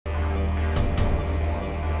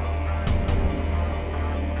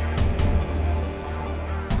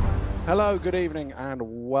Hello, good evening, and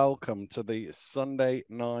welcome to the Sunday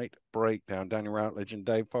night breakdown. Daniel Routledge and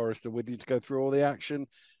Dave Forrester with you to go through all the action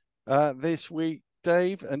this week,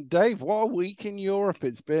 Dave. And Dave, what a week in Europe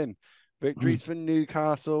it's been. Victories for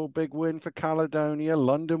Newcastle, big win for Caledonia,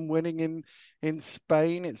 London winning in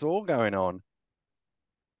Spain. It's all going on.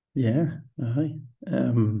 Yeah, aye.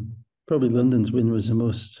 Probably London's win was the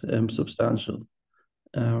most substantial,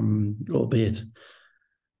 albeit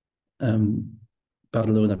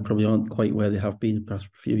Barcelona probably aren't quite where they have been the past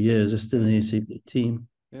few years. They're still an ACB team,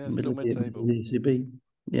 Yeah, middle still of the mid-table. ACB.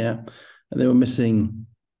 Yeah, and they were missing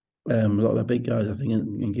a lot of their big guys, I think,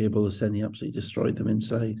 and Gable Aseni absolutely destroyed them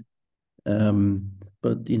inside.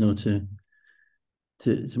 But to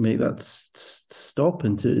make that stop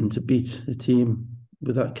and to beat a team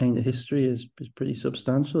with that kind of history is pretty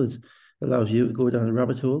substantial. It allows you to go down a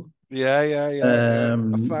rabbit hole. Yeah. I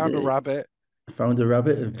found a rabbit. Found a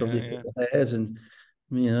rabbit and Yeah, probably a yeah. couple of hairs and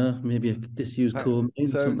maybe a disused coal mine or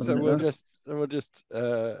something So like we'll that. just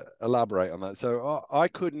elaborate on that. So I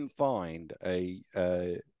couldn't find a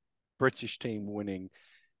British team winning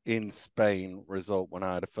in Spain result when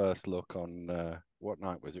I had a first look on what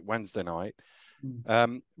night was it? Wednesday night.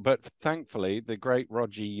 But thankfully, the great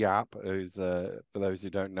Roger Yapp, who's for those who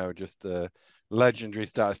don't know, just a legendary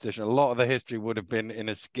statistician. A lot of the history would have been in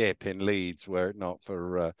a skip in Leeds were it not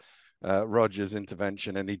for Roger's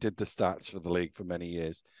intervention, and he did the stats for the league for many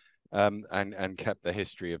years, and kept the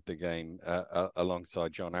history of the game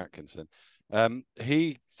alongside John Atkinson.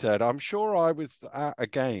 He said, "I'm sure I was at a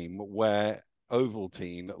game where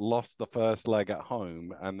Ovaltine lost the first leg at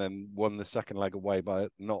home and then won the second leg away by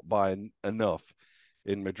not by enough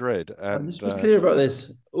in Madrid." And And just be clear about this.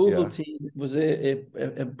 yeah, Ovaltine was a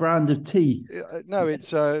brand of tea, no,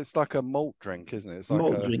 it's like a malt drink, isn't it? It's like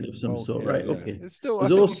malt a drink of some malt. sort, right? Yeah. Okay. It's still, I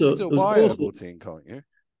think you can still buy Ovaltine, can't you?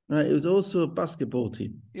 Right. It was also a basketball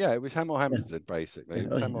team. Yeah, it was Hemel Yeah. Hempstead, basically. Yeah. It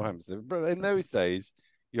Oh was yeah. Hemel Hempstead. But in those days,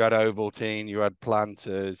 you had Ovaltine, you had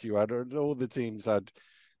Planters, you had all the teams had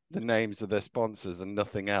the names of their sponsors and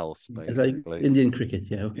nothing else, It's like basically. Indian cricket.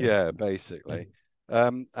 Yeah. Okay. Yeah, Yeah. basically.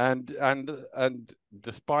 And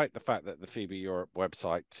despite the fact that the FIBA Europe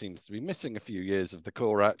website seems to be missing a few years of the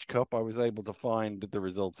Corach Cup, I was able to find the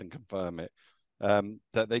result and confirm it.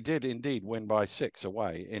 That they did indeed win by 6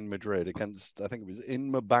 away in Madrid against, I think it was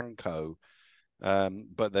in Mabanco,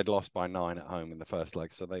 but they'd lost by 9 at home in the first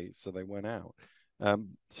leg, so they went out.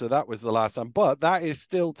 So that was the last time, but that is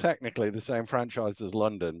still technically the same franchise as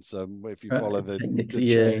London. So if you follow the Technically,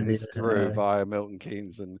 yeah. chains through via Milton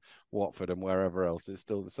Keynes and Watford and wherever else, it's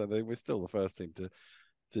still so they were still the first team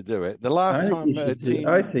to do it. The I last think you time a should do.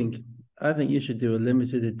 I team, think. I think you should do a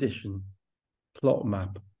limited edition plot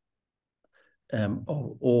map of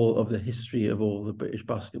all of the history of all the British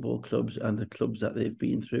basketball clubs and the clubs that they've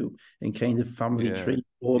been through in kind of family yeah, tree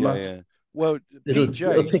format. yeah. Well, Pete Little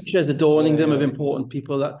Jakes, pictures adorning yeah, them of yeah, important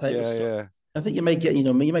people, that type of yeah, stuff. yeah. I think you might get, you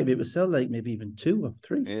might be able to sell like maybe even 2 or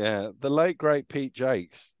 3. Yeah, the late great Pete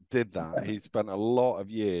Jakes did that. Yeah. He spent a lot of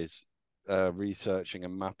years researching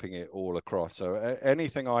and mapping it all across. So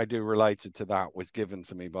anything I do related to that was given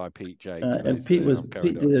to me by Pete Jakes, And basically, and I've Pete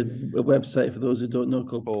carried did on. a website for those who don't know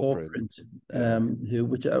called Paw Paw print, Print, yeah.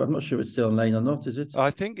 which I'm not sure it's still online or not. Is it? I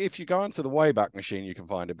think if you go onto the Wayback Machine, you can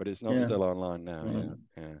find it, but it's not Yeah, still online now. right.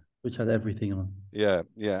 Yeah. Which had everything on. Yeah,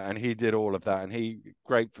 and he did all of that, and he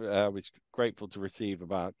was grateful to receive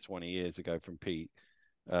about 20 years ago from Pete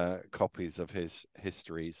copies of his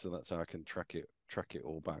history, so that's how I can track it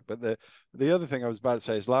all back. But the other thing I was about to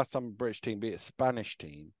say is last time a British team beat a Spanish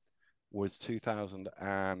team was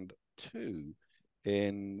 2002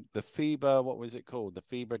 in the FIBA. What was it called? The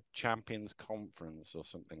FIBA Champions Conference or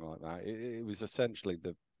something like that. It was essentially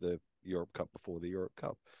the Europe Cup before the Europe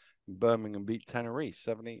Cup. Birmingham beat Tenerife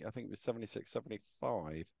 70, I think it was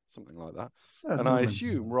 76-75, something like that. I And don't I remember.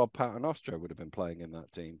 assume Rob Paternostro would have been playing in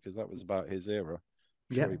that team because that was about his era.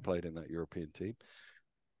 I'm sure Yeah. he played in that European team.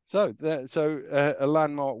 So a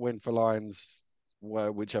landmark win for Lions,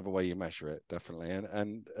 whichever way you measure it, definitely,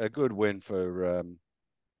 and a good win for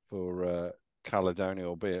Caledonia,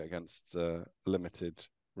 albeit against limited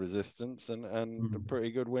resistance, and a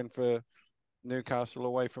pretty good win for Newcastle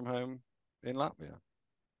away from home in Latvia.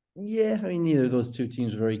 Yeah, I mean, neither of those two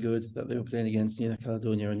teams were very good that they were playing against, neither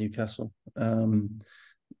Caledonia or Newcastle.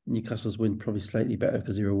 Newcastle's win probably slightly better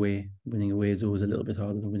because they were away. Winning away is always a little bit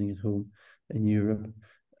harder than winning at home in Europe.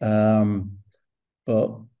 But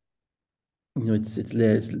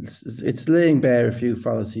it's laying bare a few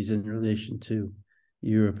fallacies in relation to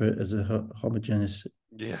Europe as a homogeneous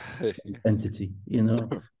Yeah, entity.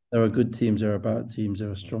 There are good teams, there are bad teams,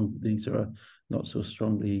 there are strong leagues, there are not so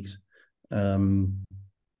strong leagues.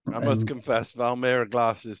 I must And confess, Valmera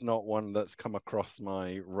Glass is not one that's come across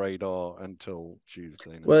my radar until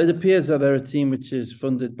Tuesday night. well, it appears that they're a team which is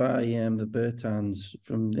funded by the Bertans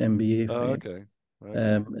from the NBA Oh, fame. okay.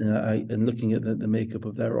 Okay. And looking at the makeup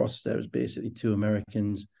of their roster, is basically 2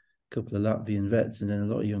 Americans, a couple of Latvian vets, and then a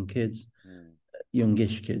lot of young kids,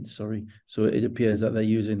 youngish kids, sorry. So it appears that they're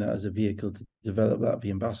using that as a vehicle to develop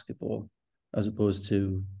Latvian basketball, as opposed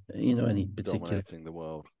to any particular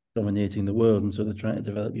dominating the world. And so they're trying to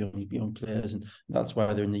develop young players, and that's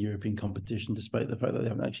why they're in the European competition, despite the fact that they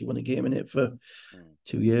haven't actually won a game in it for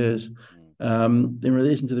 2 years. In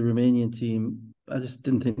relation to the Romanian team, I just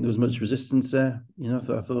didn't think there was much resistance there. I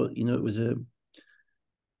thought it was a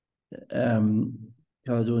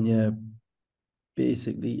Caledonia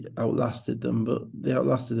basically outlasted them, but they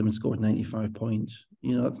outlasted them and scored 95 points.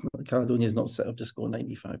 That's not Caledonia is not set up to score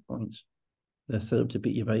 95 points. They're set up to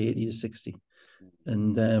beat you by 80 to 60.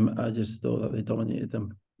 And I just thought that they dominated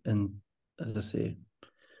them. And as I say,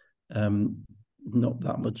 not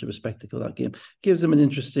that much of a spectacle, that game. Gives them an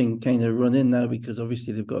interesting kind of run in now, because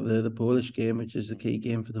obviously they've got the Polish game, which is the key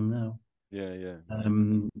game for them now. Yeah.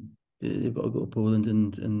 They've got to go to Poland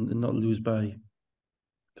and not lose by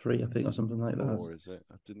 3, I think, or something like that. Or is it?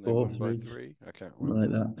 Didn't they win by 3? I can't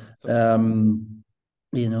remember. Like that.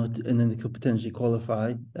 And then they could potentially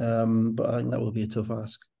qualify. But I think that will be a tough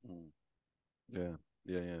ask.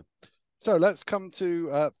 Yeah. So let's come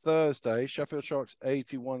to Thursday. Sheffield Sharks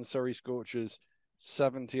 81, Surrey Scorchers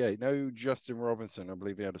 78. No Justin Robinson. I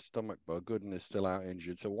believe he had a stomach bug. Gooden is still out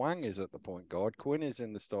injured. So Wang is at the point guard. Quinn is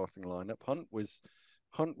in the starting lineup. Hunt was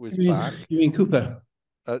back. You mean Cooper?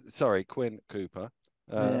 Sorry, Quinn Cooper.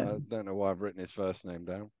 I don't know why I've written his first name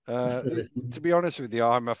down. To be honest with you,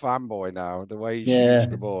 I'm a fanboy now. The way he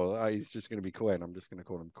shoots the ball, he's just going to be Quinn. I'm just going to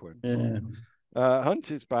call him Quinn. Yeah.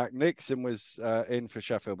 Hunt is back. Nixon was in for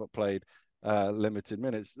Sheffield, but played limited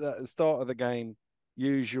minutes. The start of the game,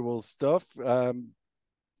 usual stuff.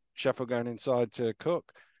 Sheffield going inside to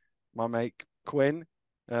Cook. My mate Quinn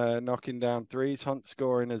knocking down threes. Hunt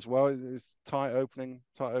scoring as well. It's tight opening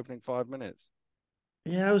 5 minutes.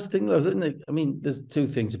 Yeah, I was thinking, I mean, there's two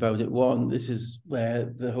things about it. One, this is where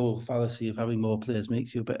the whole fallacy of having more players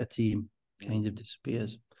makes you a better team kind of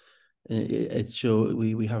disappears. It's sure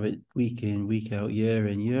we have it week in, week out, year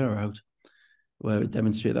in, year out, where it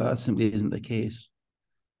demonstrates that simply isn't the case.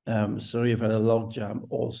 So you've had a log jam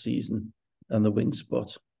all season, and the wing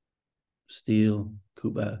spot, Steele,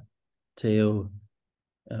 Cooper, Teo,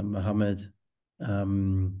 Mohammed,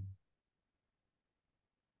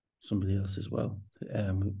 somebody else as well.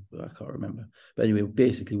 I can't remember. But anyway,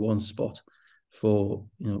 basically one spot for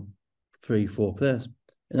 3-4 players,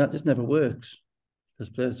 and that just never works, because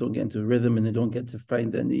players don't get into a rhythm and they don't get to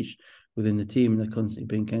find their niche within the team, and they're constantly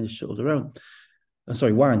being kind of shuffled around. I'm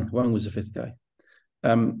sorry, Wang was the 5th guy.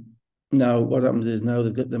 Now what happens is now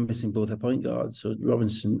they're missing both their point guards, so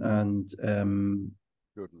Robinson and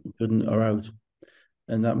Gooden are out,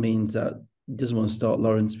 and that means that he doesn't want to start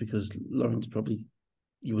Lawrence, because Lawrence probably,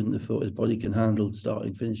 you wouldn't have thought his body can handle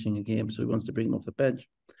starting, finishing a game, so he wants to bring him off the bench,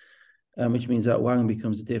 which means that Wang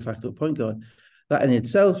becomes a de facto point guard. That in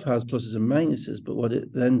itself has pluses and minuses, but what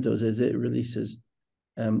it then does is it releases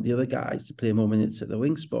the other guys to play more minutes at the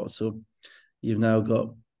wing spot. So you've now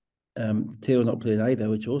got Teo not playing either,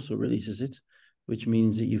 which also releases it, which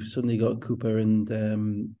means that you've suddenly got Cooper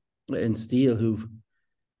and Steele, who've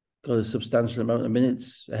got a substantial amount of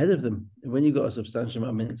minutes ahead of them. And when you've got a substantial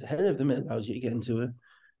amount of minutes ahead of them, it allows you to get into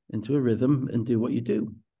a rhythm and do what you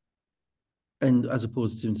do. And as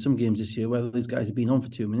opposed to in some games this year, where these guys have been on for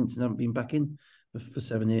 2 minutes and haven't been back in for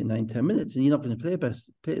 7, 8, 9, 10 minutes, and you're not going to play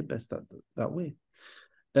best that way.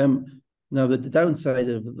 Now the downside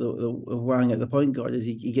of the Wang at the point guard is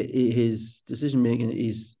his decision making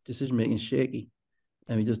is shaky,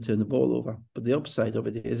 and he does turn the ball over. But the upside of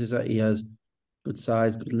it is that he has good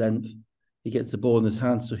size, good length. He gets the ball in his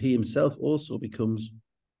hands, so he himself also becomes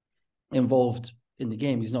involved in the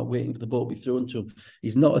game. He's not waiting for the ball to be thrown to him.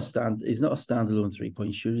 He's not a standalone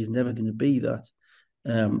 3-point shooter. He's never going to be that.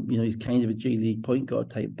 He's kind of a G League point guard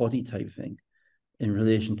type body type thing in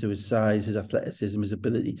relation to his size, his athleticism, his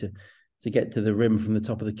ability to get to the rim from the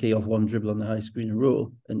top of the key off one dribble on the high screen and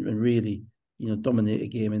roll and really, dominate a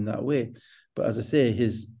game in that way. But as I say,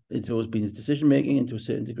 it's always been his decision making and to a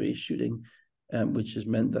certain degree his shooting, which has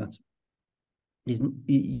meant that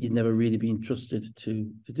he's never really been trusted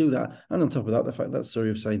to do that. And on top of that, the fact that Surrey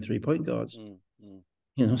have signed 3-point guards,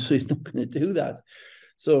 so he's not going to do that.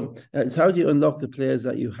 So it's how do you unlock the players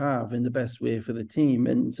that you have in the best way for the team?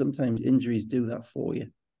 And sometimes injuries do that for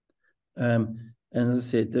you. And as I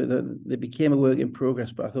said, they became a work in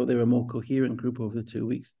progress, but I thought they were a more coherent group over the 2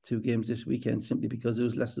 weeks, 2 games this weekend, simply because there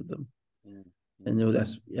was less of them. And there was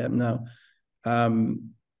less. Yeah, now,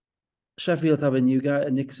 Sheffield have a new guy,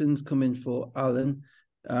 Nixon's coming for Allen.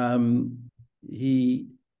 He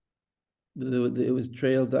it was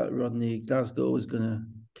trailed that Rodney Glasgow was going to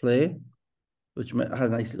play, which I had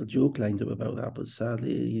a nice little joke lined up about that, but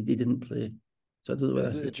sadly he didn't play. So I don't know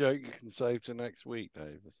Is whether. it a joke you can save to next week,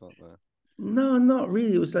 Dave? It's not there. No, not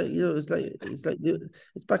really. It was like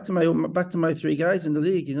it's back to my three guys in the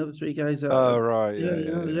league. The three guys that Oh right, yeah,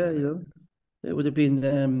 yeah. it would have been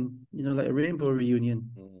like a rainbow reunion.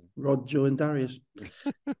 Mm. Rod, Joe, and Darius.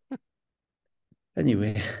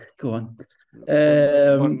 Anyway, go on.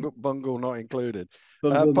 Bungle not included.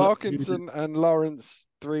 Bungle, Parkinson and Lawrence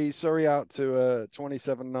 3, Surrey out to a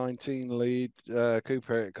 27-19 lead.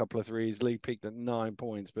 Cooper hit a couple of threes. Lee peaked at 9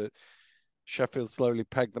 points, but Sheffield slowly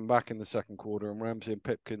pegged them back in the second quarter, and Ramsey and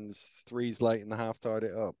Pipkin's threes late in the half tied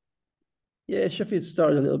it up. yeah, Sheffield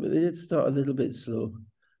started a little bit. They did start a little bit slow,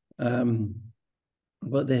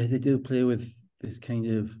 but they do play with this kind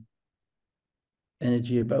of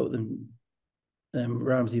energy about them.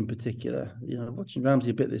 Ramsey in particular, watching Ramsey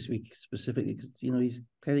a bit this week specifically because he's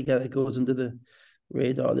kind of guy that goes under the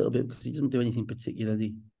radar a little bit because he doesn't do anything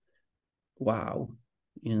particularly wow.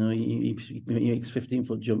 He makes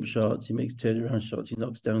 15-foot jump shots, he makes turnaround shots, he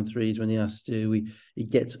knocks down threes when he has to. He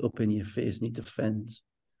gets up in your face and he defends,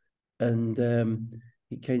 and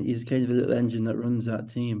he's kind of a little engine that runs that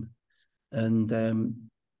team. And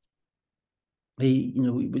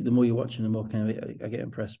the more you watch him, the more kind of I get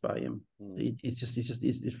impressed by him. He's just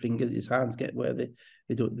his fingers, his hands get where they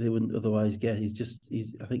wouldn't otherwise get. I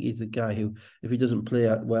think he's the guy who, if he doesn't play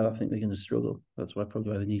well, I think they're going to struggle. That's why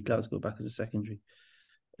they need Glasgow back as a secondary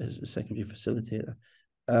facilitator.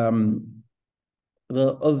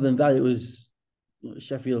 Well, other than that, it was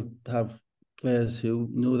Sheffield have players who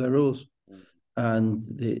know their roles,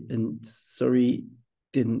 and Surrey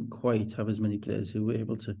didn't quite have as many players who were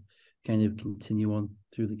able to kind of continue on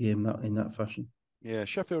through the game in that fashion. Yeah,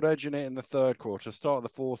 Sheffield edging it in the third quarter. Start of the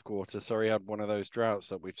fourth quarter, Surrey had one of those droughts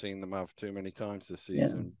that we've seen them have too many times this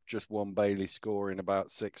season. Yeah. Just one Bailey score in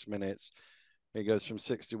about 6 minutes. It goes from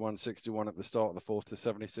 61-61 at the start of the fourth to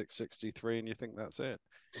 76-63, and you think that's it.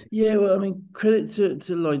 Yeah, well, I mean, credit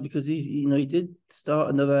to Lloyd because he did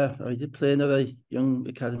play another young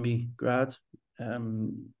academy grad,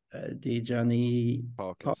 Dejani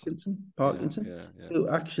Parkinson, yeah. who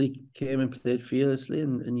actually came and played fearlessly,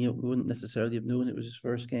 and we wouldn't necessarily have known it was his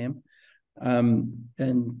first game,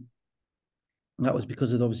 and that was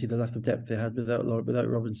because of obviously the lack of depth they had without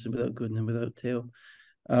Robinson, without Gooden, without Tail.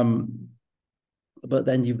 But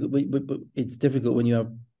then it's difficult when you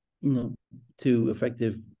have two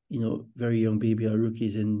effective very young BBL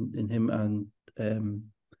rookies in him and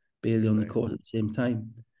Bailey on the court at the same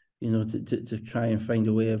time, to try and find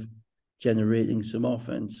a way of generating some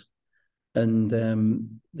offense. And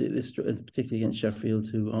this particularly against Sheffield,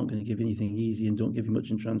 who aren't going to give you anything easy and don't give you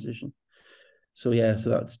much in transition. So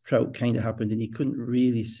that drought kind of happened, and you couldn't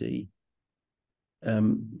really see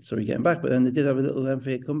getting back, but then they did have a little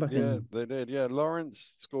M8 comeback. Yeah, they did. Yeah,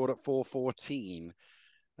 Lawrence scored at 4:14.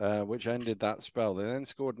 Which ended that spell. They then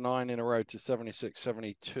scored 9 in a row to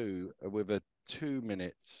 76-72 with a 2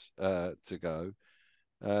 minutes to go.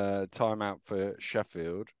 Timeout for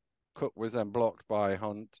Sheffield. Cook was then blocked by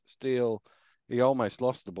Hunt. Steele, he almost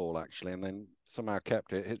lost the ball actually, and then somehow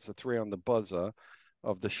kept it. Hits a 3 on the buzzer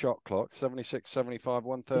of the shot clock. 76-75,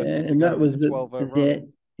 1:30 to go. That was the 12-0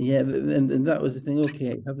 run. Yeah, and that was the thing.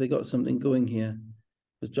 Okay, have they got something going here?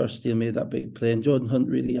 Because Josh Steele made that big play, and Jordan Hunt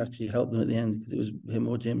really actually helped them at the end because it was him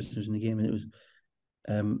or Jameson was in the game, and it was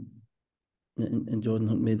and Jordan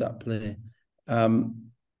Hunt made that play. But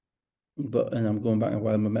I'm going back a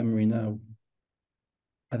while in my memory now.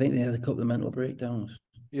 I think they had a couple of mental breakdowns.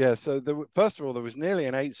 Yeah, so first of all, there was nearly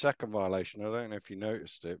an 8-second violation. I don't know if you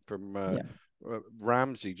noticed it from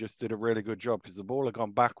Ramsey. Just did a really good job because the ball had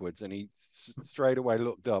gone backwards, and he straight away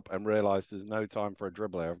looked up and realised there's no time for a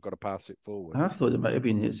dribble there. I've got to pass it forward. I thought it might have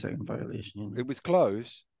been an 8-second violation. It was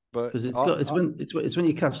close, but because it's when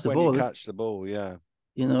you catch the ball. When you catch the ball, yeah.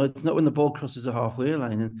 It's not when the ball crosses the halfway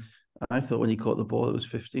line. And I thought when he caught the ball, it was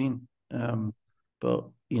 15. But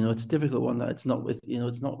it's a difficult one that it's not with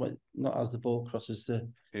it's not as the ball crosses the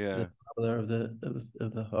of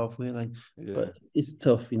the halfway line. Yeah. But it's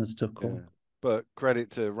tough, it's a tough call. Yeah. But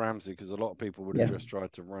credit to Ramsey because a lot of people would have just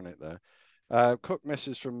tried to run it there. Cook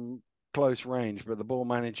misses from close range, but the ball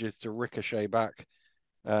manages to ricochet back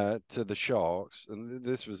to the Sharks, and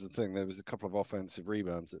this was the thing. There was a couple of offensive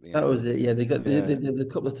rebounds at the That end. was it. Yeah, they got Yeah, the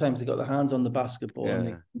couple of times they got their hands on the basketball and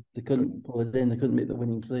yeah, they couldn't pull it in. They couldn't make the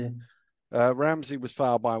winning play. Ramsey was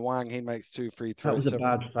fouled by Wang. He makes 2 free That throws. was a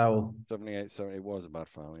bad foul. 78, 70. It was a bad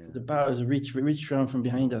foul. Yeah. It was a reach around from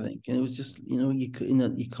behind, I think, and it was just you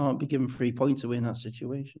can't be given 3 points away in that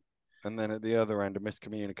situation. And then at the other end, a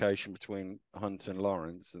miscommunication between Hunt and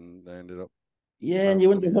Lawrence, and they ended up Yeah, and you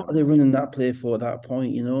bouncing wonder it what out. they're running that play for at that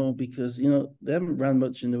point, because they haven't ran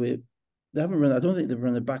much in the way. They haven't run. I don't think they've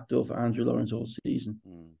run a backdoor for Andrew Lawrence all season.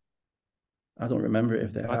 Hmm. I don't remember it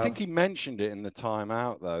if they I think have. he mentioned it in the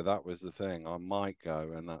timeout, though. That was the thing. I might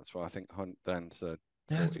go, and that's why I think Hunt then said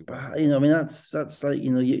thought That's he bad. wasn't. I mean, that's like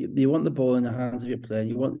you want the ball in the hands of your player.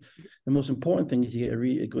 You want the most important thing is you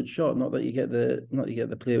get a good shot, not you get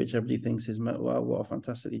the play which everybody thinks is wow, what a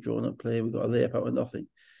fantastically drawn up play. We've got a layup out of nothing.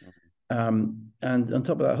 Mm, And on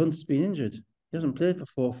top of that, Hunt's been injured. He hasn't mm, played for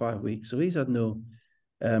 4 or 5 weeks, so he's had no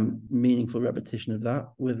meaningful repetition of that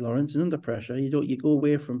with Lawrence. And under pressure, you go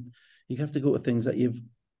away from you have to go to things that you've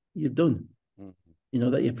done,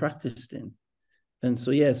 mm, that you practiced in. And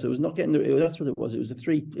so yeah, so it was not getting that's what it was. It was a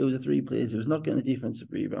three plays. It was not getting the defensive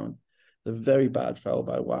rebound. The very bad foul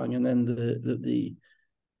by Wang, and then the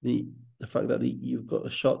fact that you've got a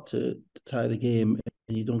shot to tie the game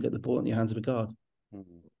and you don't get the ball in your hands of a guard. mm.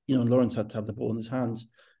 Lawrence had to have the ball in his hands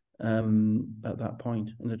at that point,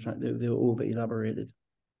 and they were over elaborated.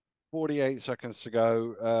 48 seconds to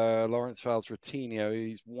go. Lawrence fouls Routinho.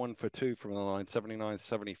 He's 1 for 2 from the line,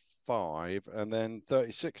 79-75. And then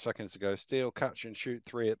 36 seconds to go. Steele catch and shoot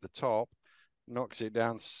 3 at the top. Knocks it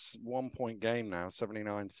down. 1 point game now,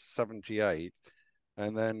 79-78.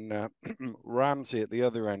 And then Ramsey at the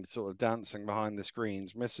other end, sort of dancing behind the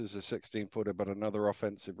screens, misses a 16-footer, but another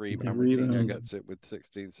offensive The rebound. Routinho rebound. gets it with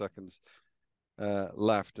 16 seconds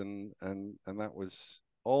left, and that was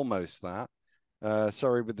almost that.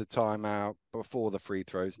 Sorry, with the timeout before the free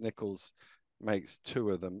throws. Nichols makes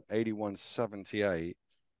 2 of them, 81-78,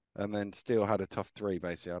 and then still had a tough 3,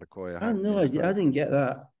 basically, out of Koya I Hack know. near I space. didn't get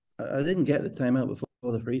that. I didn't get the timeout before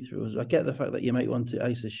the free throws. I get the fact that you might want to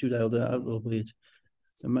ice the shootout out a little bit.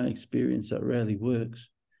 In my experience, that rarely works.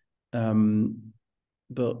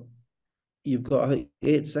 But you've got, I think,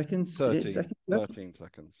 8 seconds, 13, left. 13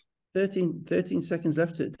 seconds. 13 seconds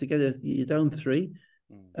left to get you're down 3.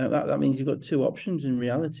 Mm, That means you've got 2 options in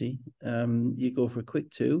reality. You go for a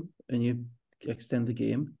quick 2 and you extend the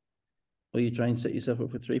game, or you try and set yourself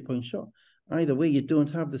up for a 3-point shot. Either way, you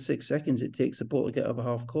don't have the 6 seconds it takes the ball to get over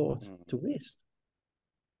half court to waste.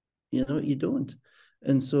 You don't.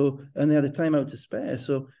 And they had a timeout to spare.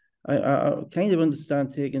 So I kind of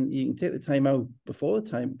understand you can take the timeout before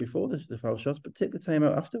the foul shots, but take the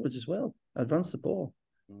timeout afterwards as well. Advance the ball.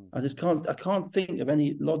 mm, I can't think of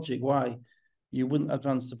any logic why you wouldn't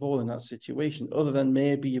advance the ball in that situation, other than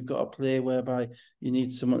maybe you've got a play whereby you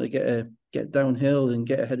need someone to get downhill and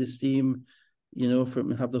get ahead of steam,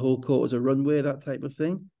 from have the whole court as a runway, that type of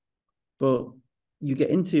thing. But you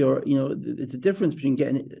get into it's a difference between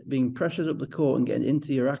being pressured up the court and getting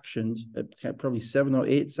into your actions at probably 7 or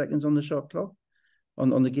 8 seconds on the shot clock,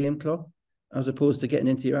 on the game clock, as opposed to getting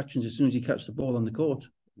into your actions as soon as you catch the ball on the court.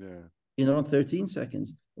 yeah. On 13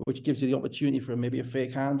 seconds, which gives you the opportunity for maybe a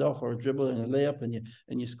fake handoff or a dribble and a layup,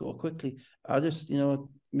 and you score quickly. I just,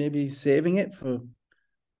 maybe saving it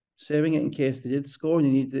in case they did score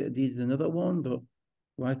and you needed another one, but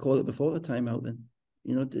why call it before the timeout then?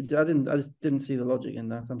 I just didn't see the logic in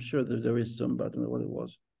that. I'm sure that there is some, but I don't know what it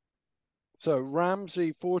was. So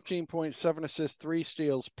Ramsey, 14.7 assists, 3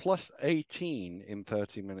 steals, plus 18 in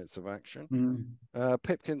 30 minutes of action.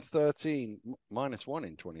 Pipkins, 13, -1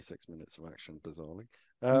 in 26 minutes of action, bizarrely.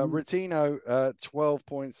 Routinho, 12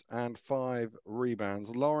 points and 5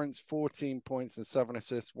 rebounds. Lawrence, 14 points and 7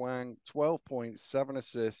 assists. Wang, 12 points, 7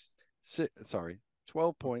 assists.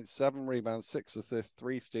 12 points, 7 rebounds, 6 assists,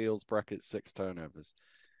 3 steals, brackets, 6 turnovers.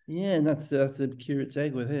 Yeah, and that's a curate's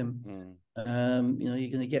egg with him. Mm. You're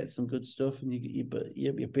going to get some good stuff, and but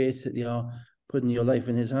you basically are putting your life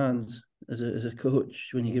in his hands as a coach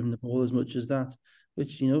when you give him the ball as much as that,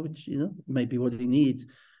 which might be what he needs,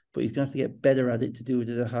 but he's going to have to get better at it to do it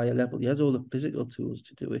at a higher level. He has all the physical tools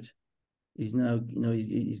to do it. He's now,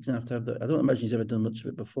 he's going to have the. I don't imagine he's ever done much of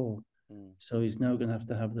it before. So he's now going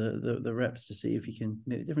to have the reps to see if he can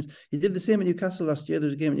make a difference. He did the same at Newcastle last year. There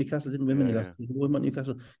was a game at Newcastle, didn't win many last year. Won at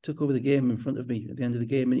Newcastle, took over the game in front of me at the end of the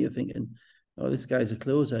game, and you're thinking, oh, this guy's a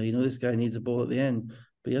closer. This guy needs a ball at the end,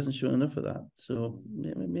 but he hasn't shown enough of that. So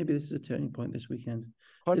maybe this is a turning point this weekend.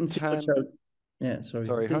 Hunt Didn't see much 10. out. Yeah, sorry.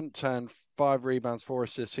 Sorry, Hunt 10, 5 rebounds, 4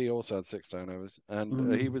 assists. He also had 6 turnovers,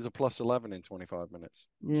 and he was a plus 11 in 25 minutes.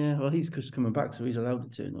 Yeah, well, he's just coming back, so he's allowed the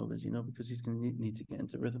turnovers, because he's going to need to get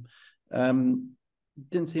into rhythm.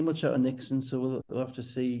 Didn't see much out of Nixon, so we'll have to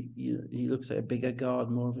see. He looks like a bigger guard,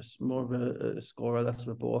 more of a scorer, less of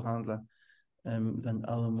a ball handler than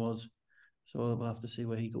Allen was. So we'll have to see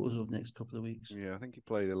where he goes over the next couple of weeks. Yeah, I think he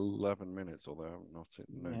played 11 minutes, although I haven't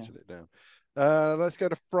noted it down. Let's go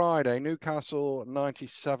to Friday. Newcastle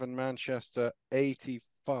 97, Manchester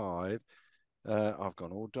 85. I've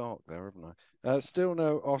gone all dark there, haven't I? Still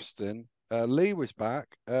no Austin. Lee was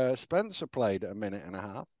back. Spencer played a minute and a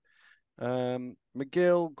half.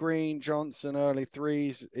 McGill, Green, Johnson, early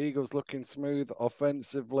threes. Eagles looking smooth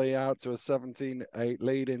offensively, out to a 17-8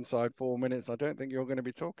 lead inside 4 minutes. I don't think you're going to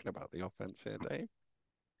be talking about the offense here, Dave.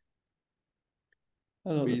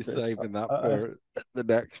 Were you saving that for the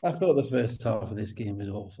next? I thought the first half of this game was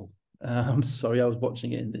awful. I'm sorry, I was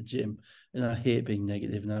watching it in the gym, and I hate being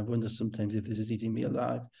negative, and I wonder sometimes if this is eating me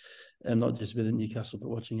alive, and not just within Newcastle, but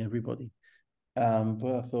watching everybody. But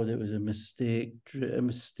I thought it was a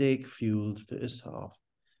mistake-fueled first half.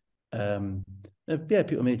 Yeah,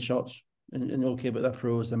 people made shots, and okay, but they're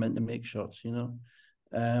pros, they're meant to make shots,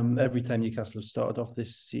 Every time Newcastle have started off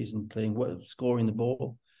this season scoring the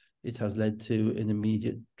ball, it has led to an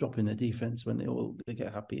immediate drop in the defense when they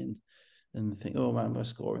get happy and think, oh man, we're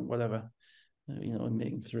scoring, whatever, and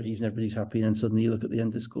making threes and everybody's happy. And then suddenly you look at the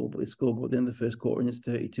end of the scoreboard, at the end of the first quarter, and it's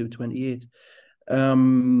 32-28.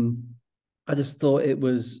 I just thought it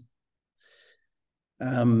was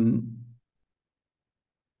as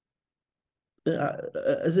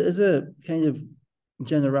a kind of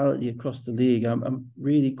generality across the league, I'm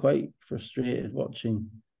really quite frustrated watching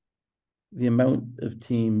the amount of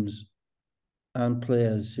teams and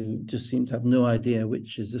players who just seem to have no idea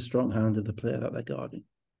which is the strong hand of the player that they're guarding.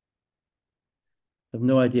 Have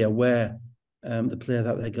no idea where the player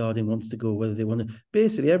that they're guarding wants to go, whether they want to.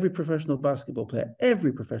 Basically, every professional basketball player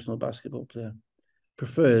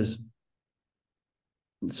prefers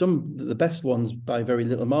the best ones by very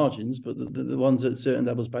little margins, but the ones at certain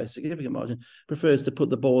levels by a significant margin, prefers to put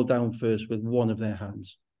the ball down first with one of their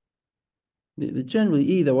hands. They generally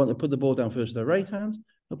either want to put the ball down first with their right hand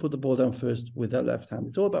or put the ball down first with their left hand.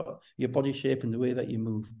 It's all about your body shape and the way that you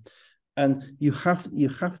move. And you have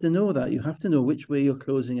to know that. You have to know which way you're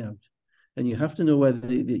closing out. And you have to know where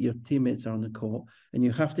your teammates are on the court. And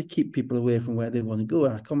you have to keep people away from where they want to go.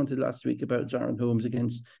 I commented last week about Jaron Holmes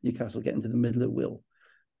against Newcastle getting to the middle at will.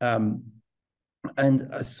 And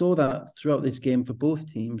I saw that throughout this game for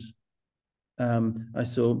both teams. I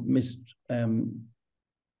saw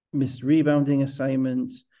missed rebounding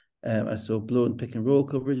assignments. I saw blown pick and roll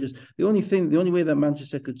coverages. The only way that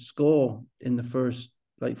Manchester could score in the first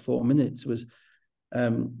 4 minutes was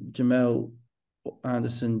Jamel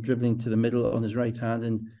Anderson dribbling to the middle on his right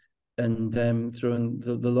hand and throwing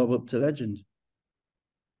the lob up to Legend.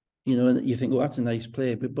 And you think, well, that's a nice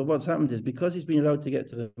play. But what's happened is because he's been allowed to get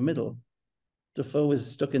to the middle, Defoe was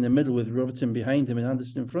stuck in the middle with Robertson behind him and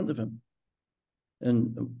Anderson in front of him.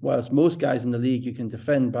 And whilst most guys in the league you can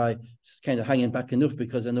defend by just kind of hanging back enough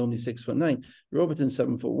because they're normally 6'9", Robertson's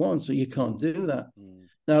 7'1", so you can't do that.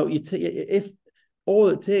 Now, if all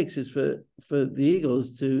it takes is for the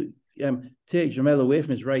Eagles to take Jamel away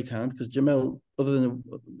from his right hand, because Jamel, other than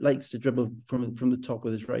likes to dribble from the top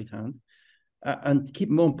with his right hand, and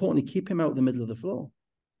more importantly, keep him out the middle of the floor.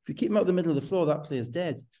 If you keep him out the middle of the floor, that player's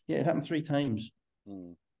dead. Yeah, it happened 3 times.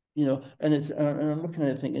 And I'm looking at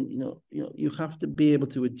it thinking, you have to be able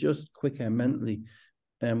to adjust quicker mentally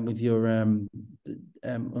with your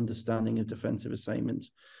understanding of defensive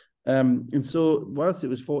assignments. And so whilst it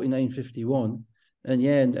was 49-51,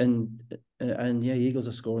 Eagles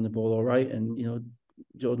are scoring the ball all right, and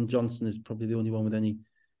Jordan Johnson is probably the only one with any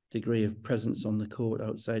degree of presence on the court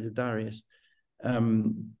outside of Darius.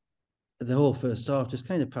 The whole first half just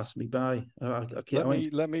kind of passed me by.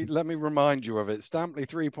 Let me remind you of it. Stampley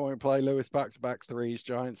 3-point play, Lewis back-to-back threes,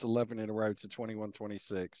 Giants 11 in a row to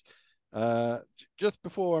 21-26. Just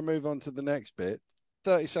before I move on to the next bit,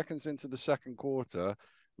 30 seconds into the second quarter,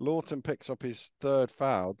 Lawton picks up his 3rd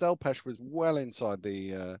foul. Delpesh was well inside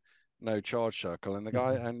the no charge circle, and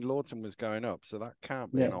and Lawton was going up, so that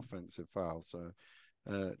can't be an offensive foul. So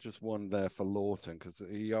just one there for Lawton, because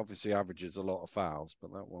he obviously averages a lot of fouls,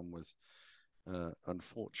 but that one was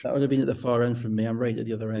unfortunate. That would have been at the far end from me. I'm right at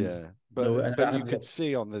the other end. Yeah, but you could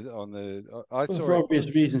see on the I saw for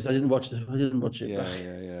obvious reasons. I didn't watch it.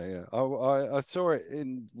 Yeah. I saw it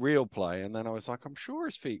in real play, and then I was like, I'm sure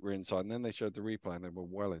his feet were inside, and then they showed the replay, and they were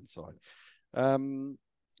well inside.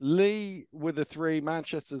 Lee with a 3.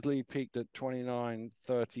 Manchester's lead peaked at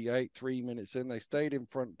 29-38, 3 minutes in. They stayed in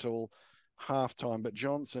front till half time, but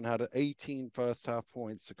Johnson had 18 first half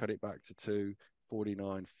points to cut it back to 2,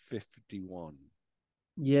 49-51.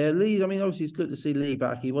 Yeah, Lee, I mean, obviously it's good to see Lee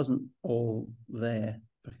back. He wasn't all there,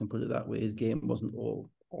 if I can put it that way. His game wasn't all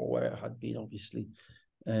where it had been, obviously.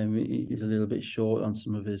 He was a little bit short on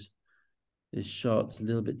some of his shots, a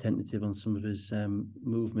little bit tentative on some of his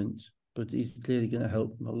movements, but he's clearly going to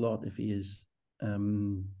help them a lot if he's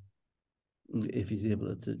able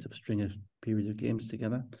to string a period of games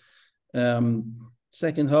together.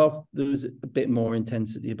 Second half, there was a bit more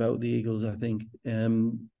intensity about the Eagles, I think,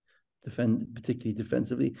 particularly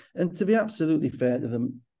defensively. And to be absolutely fair to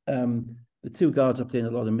them, the two guards are playing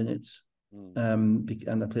a lot of minutes, and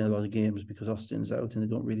they're playing a lot of games because Austin's out and they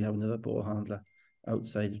don't really have another ball handler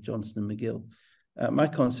outside of Johnson and McGill. My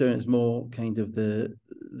concern is more kind of the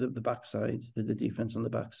backside, the defense on the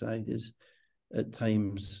backside is at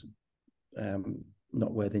times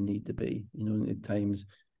not where they need to be. You know, at times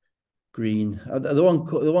Green, the one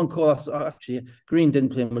call actually, Green didn't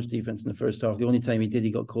play much defense in the first half. The only time he did,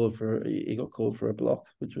 he got called for a block,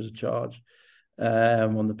 which was a charge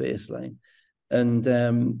on the baseline, and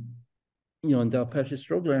and Delpeche is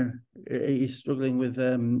struggling. He's struggling with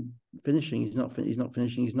finishing. He's not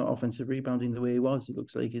finishing. He's not offensive rebounding the way he was. It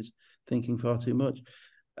looks like he's thinking far too much,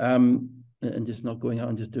 and just not going out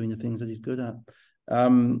and just doing the things that he's good at.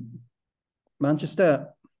 Manchester,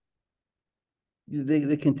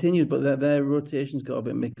 they continued, but their rotations got a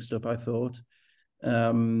bit mixed up, I thought.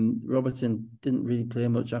 Robertson didn't really play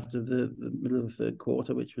much after the middle of the third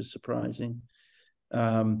quarter, which was surprising.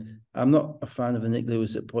 I'm not a fan of the Nick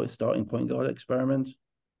Lewis at starting point guard experiment.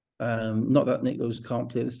 Not that Nick Lewis can't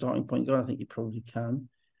play the starting point guard. I think he probably can.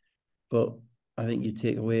 But I think you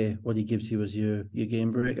take away what he gives you as your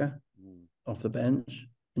game breaker off the bench,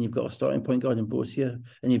 and you've got a starting point guard in Bossier,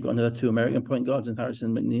 and you've got another 2 American point guards in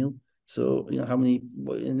Harrison and McNeil. So, how many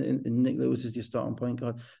in Nick Lewis is your starting point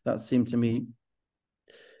guard? That seemed to me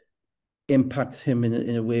impacts him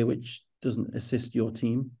in a way which doesn't assist your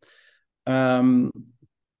team. And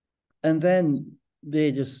then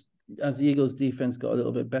they just, as the Eagles' defense got a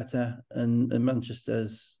little bit better, and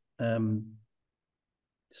Manchester's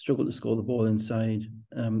struggled to score the ball inside,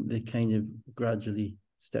 they kind of gradually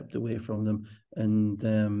stepped away from them, and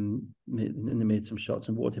they made some shots,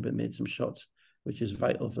 and Waterhibbert made some shots, which is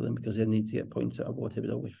vital for them because they need to get points out of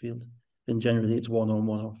Waterhibbert or Whitfield. And generally, it's 1-on,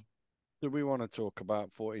 1-off. Do we want to talk about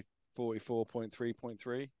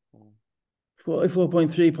 44.3.3?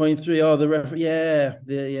 44.3.3. Oh, the ref. Yeah.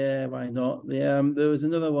 Why not? There was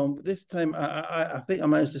another one. This time, I think I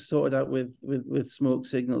managed to sort it out with smoke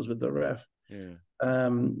signals with the ref. Yeah.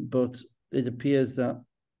 But it appears that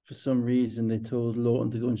for some reason they told Lawton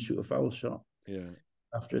to go and shoot a foul shot. Yeah.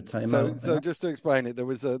 After a timeout. So just to explain it, there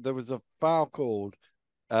was a foul called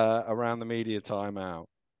around the media timeout,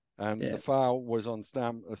 and the foul was on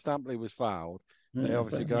Stampley was fouled. They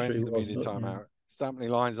obviously go into the media timeout. Stampley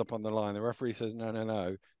lines up on the line. The referee says,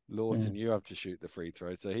 no, Lawton, you have to shoot the free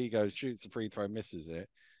throw. So he goes, shoots the free throw, misses it.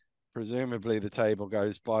 Presumably the table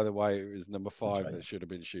goes, by the way, it was number 5 that should have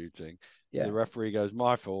been shooting. So the referee goes,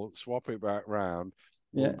 my fault, swap it back round.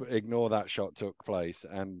 We'll ignore that shot took place.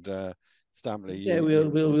 And Stampley,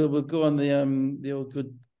 we'll go on the old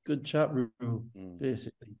good chat rule,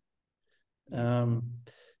 basically.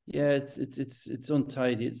 It's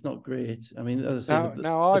untidy. It's not great. I mean, as I said,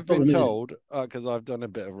 now I've been told, because I've done a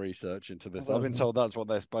bit of research into this. I've been told that's what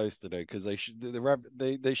they're supposed to do, because they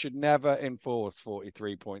should never enforce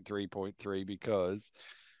 43.3.3 because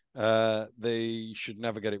they should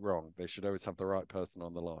never get it wrong. They should always have the right person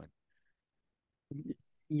on the line.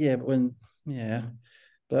 Yeah,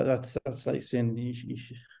 but that's like saying you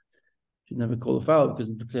should never call a foul because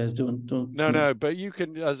the players don't. No, but you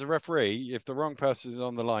can, as a referee, if the wrong person is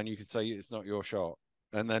on the line, you can say it's not your shot,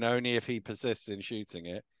 and then only if he persists in shooting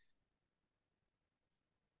it.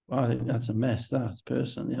 Well, I think that's a mess. That's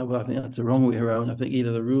personally, I think that's the wrong way around. I think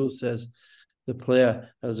either the rule says the player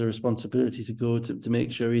has a responsibility to go to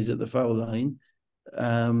make sure he's at the foul line,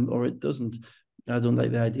 or it doesn't. I don't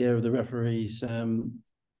like the idea of the referees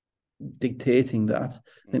dictating that.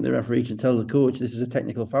 I think the referee can tell the coach, this is a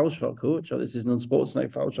technical foul shot, coach, or this is an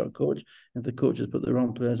unsportsmanlike foul shot, coach. If the coach has put the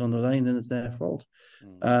wrong players on the line, then it's their fault.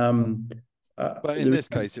 But in this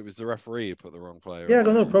case, it was the referee who put the wrong player. Yeah, I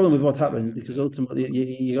got no problem with what happened because ultimately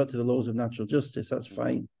you got to the laws of natural justice. That's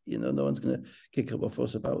fine. No one's going to kick up a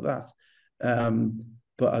fuss about that.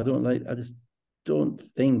 But I just don't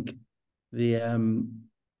think the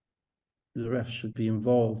refs should be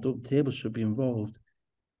involved, or the table should be involved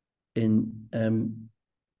in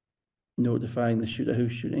notifying the shooter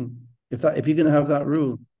who's shooting. If you're going to have that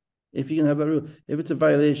rule, if it's a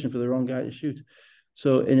violation for the wrong guy to shoot.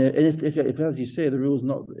 So, if as you say, the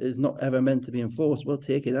rule is not ever meant to be enforced, well,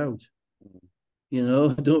 take it out. You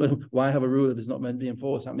know, don't why have a rule if it's not meant to be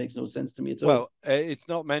enforced? That makes no sense to me at all. Well, it's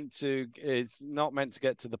not meant to. It's not meant to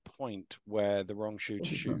get to the point where the wrong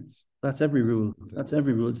shooter shoots. That's every rule. That's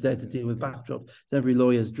every rule. It's there to deal with backdrops. It's every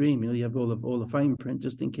lawyer's dream. You know, you have all the fine print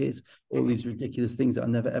just in case all these ridiculous things that are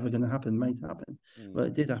never ever going to happen might happen. Well,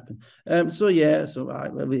 it did happen. So yeah.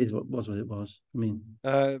 Well, it was what it was. I mean,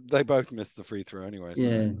 they both missed the free throw anyway, so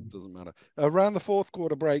it doesn't matter. Around the fourth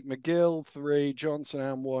quarter break, McGill 3,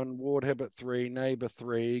 Johnson 1, Ward Hibbert 3, Neighbour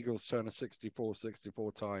 3. Eagles turn a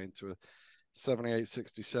 64-64 tie into a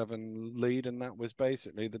 78-67 lead, and that was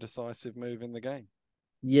basically the decisive move in the game.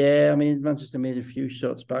 Yeah, I mean, Manchester made a few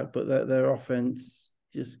shots back, but their offense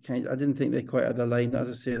just I didn't think they quite had the line. As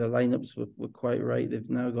I say, the lineups were quite right. They've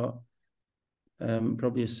now got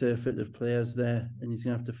probably a surfeit of players there, and he's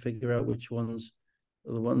going to have to figure out which ones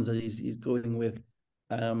are the ones that he's going with.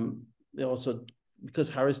 They also, because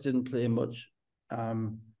Harris didn't play much,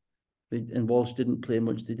 and Walsh didn't play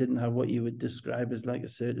much, they didn't have what you would describe as like a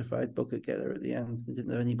certified bucket getter at the end. They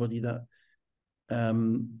didn't have anybody that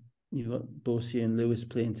you've got Bosie and Lewis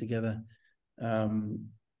playing together, and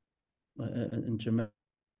Jamel,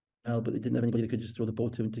 but they didn't have anybody that could just throw the ball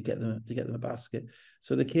to him to get them a basket.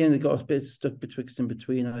 So they got a bit stuck betwixt and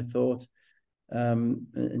between, I thought. And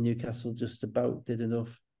Newcastle just about did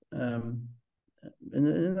enough. And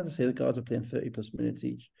as I say, the guards are playing 30+ minutes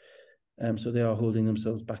each. So they are holding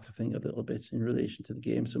themselves back, I think, a little bit in relation to the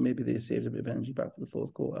game. So maybe they saved a bit of energy back for the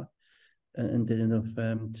fourth quarter and did enough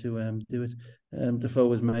to do it. Defoe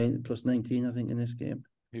was mine plus 19, I think, in this game.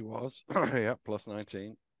 He was, yeah, plus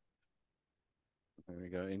 19. There we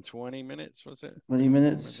go. In 20 minutes, was it? 20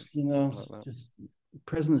 minutes, you know, like just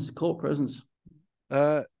court presence.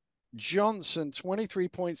 Johnson, 23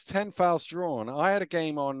 points, 10 fouls drawn. I had a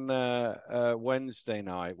game on Wednesday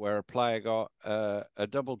night where a player got a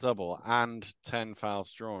double-double and 10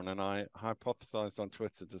 fouls drawn, and I hypothesized on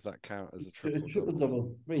Twitter, does that count as a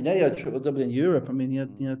triple-double? I mean, now you had triple-double in Europe. I mean, you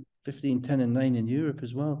had 15, 10, and 9 in Europe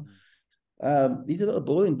as well. He's a little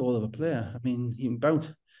bowling ball of a player. I mean, he can bounce.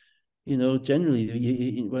 You know,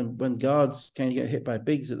 generally, when guards kind of get hit by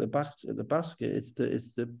bigs at the basket, it's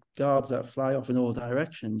the guards that fly off in all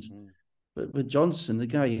directions. But with Johnson, the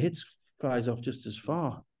guy he hits flies off just as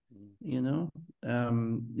far. You know,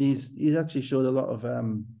 he's actually showed a lot of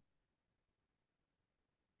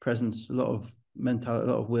presence, a lot of mentality,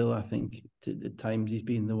 a lot of will. I think at times he's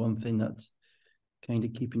been the one thing that's kind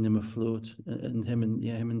of keeping them afloat. And him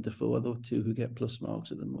and Defoe are the two who get plus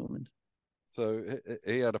marks at the moment. So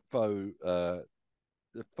he had a faux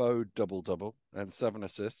double-double and 7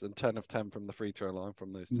 assists and 10 of 10 from the free throw line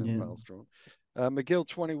from those 10 fouls drawn. McGill,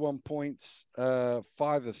 21 points, 5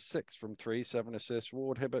 of 6 from 3, 7 assists.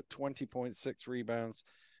 Ward Hibbert, 20 points, 6 rebounds,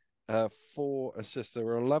 4 assists. There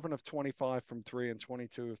were 11 of 25 from 3 and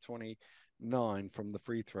 22 of 29 from the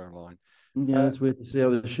free throw line. Yeah, it's weird to see how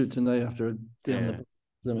they shoot tonight after a day on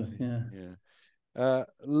the Plymouth.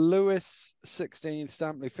 Lewis 16,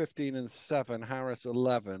 Stampley 15 and 7, Harris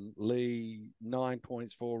 11, Lee 9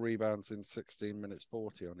 points, 4 rebounds in 16 minutes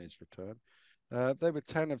 40 on his return. They were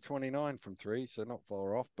 10 of 29 from 3, so not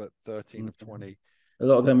far off, but 13 of 20. A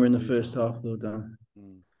lot of them were in the first half, though, Dan.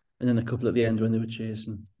 And then a couple at the end when they were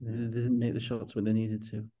chasing. They didn't make the shots when they needed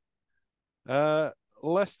to.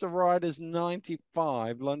 Leicester Riders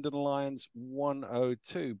 95, London Lions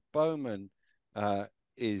 102. Bowman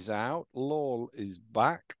is out. Law is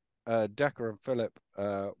back. Decker and Phillip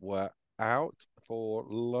were out for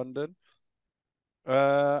London.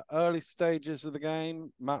 Early stages of the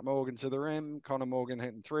game, Matt Morgan to the rim, Connor Morgan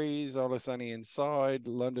hitting threes, Olaseni inside,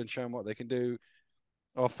 London showing what they can do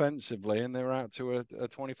offensively, and they're out to a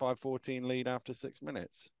 25-14 lead after 6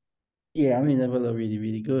 minutes. Yeah, I mean, they're really,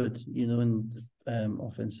 really good, you know, and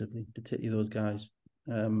offensively, particularly those guys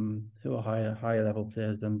who are higher level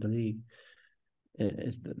players than the league.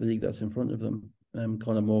 It's the league that's in front of them.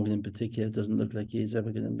 Connor Morgan in particular doesn't look like he's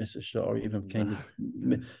ever going to miss a shot, or even kind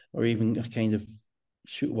of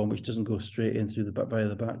shoot one which doesn't go straight in through the back by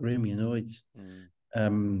the back rim. You know, it's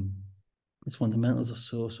its fundamentals are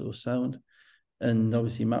so sound, and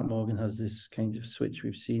obviously Matt Morgan has this kind of switch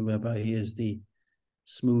we've seen whereby he is the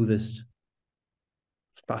smoothest,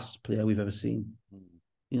 fast player we've ever seen.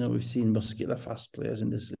 You know, we've seen muscular, fast players in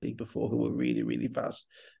this league before who were really, really fast.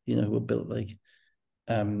 You know, who were built like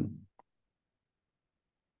a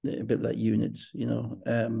bit like units, you know,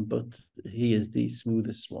 but he is the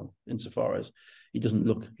smoothest one insofar as he doesn't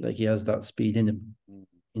look like he has that speed in him.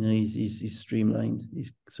 You know, he's streamlined.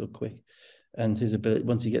 He's so quick, and his ability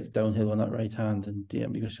once he gets downhill on that right hand, and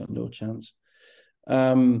you've got no chance.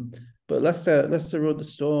 But Leicester rode the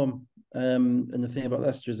storm. And the thing about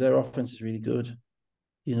Leicester is their offense is really good.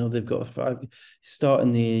 You know, they've got all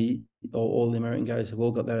the American guys have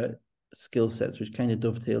all got their skill sets, which kind of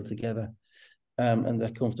dovetail together. And they're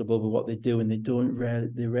comfortable with what they do, and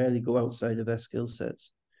they rarely go outside of their skill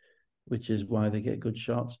sets, which is why they get good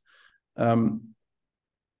shots. So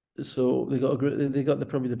they got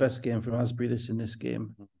probably the best game from Asbury in this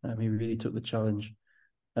game. He really took the challenge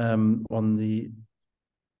on the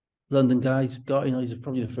London guys. He's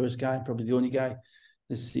probably the first guy, probably the only guy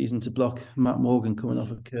this season to block Matt Morgan coming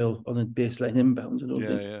off a curl on a baseline inbound. I don't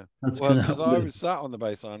think that's going to because happen. I was sat on the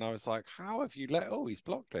baseline, I was like, "How have you let? Oh, he's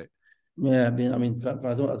blocked it." Yeah, I mean,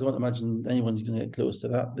 I don't imagine anyone's going to get close to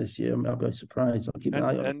that this year. I'll be surprised. I'll keep an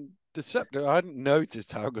eye on it. And Deceptive, I hadn't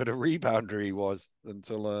noticed how good a rebounder he was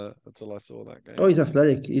until I saw that game. Oh, he's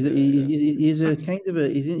athletic. He's a kind of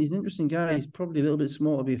he's an interesting guy. He's probably a little bit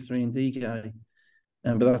small to be a 3-and-D guy,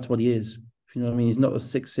 but that's what he is. If you know what I mean, he's not a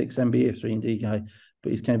 6'6" NBA 3-and-D guy,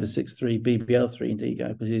 but he's kind of a 6'3" BBL 3-and-D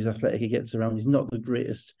guy because he's athletic. He gets around. He's not the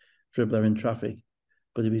greatest dribbler in traffic,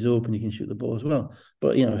 but if he's open, he can shoot the ball as well.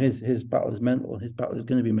 But you know, his battle is mental. His battle is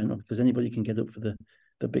going to be mental because anybody can get up for the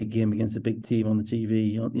big game against a big team on the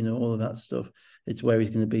TV. You know, all of that stuff. It's where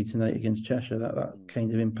he's going to be tonight against Cheshire. That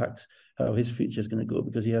kind of impacts how his future is going to go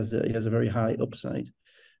because he has a very high upside.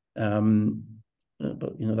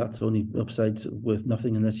 But you know, that's only upside worth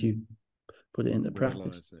nothing unless you put it into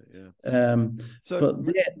practice.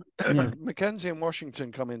 Mackenzie and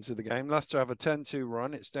Washington come into the game. Leicester have a 10-2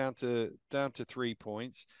 run. It's down to 3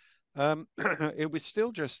 points. It was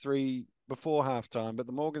still just 3 before halftime, but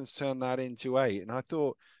the Morgans turned that into 8. And I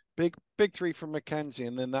thought big 3 from Mackenzie,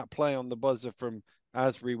 and then that play on the buzzer from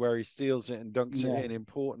Asbury where he steals it and dunks it in,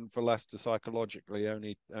 important for Leicester psychologically.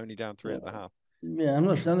 Only down 3 at the half. Yeah, I'm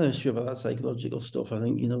not sure about that psychological stuff. I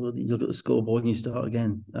think, you know, you look at the scoreboard and you start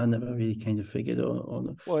again. I never really kind of figured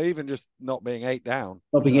on well, even just not being 8 down.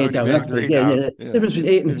 Not being 8 down. That's down. Yeah. Difference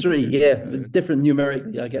between 8 and 3. Different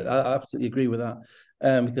numerically. I absolutely agree with that.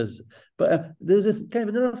 There's this kind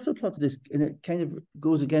of another subplot to this, and it kind of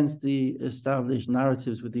goes against the established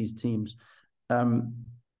narratives with these teams.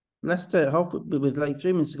 Leicester, with like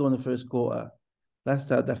 3 minutes to go in the first quarter,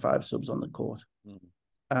 Leicester had their 5 subs on the court.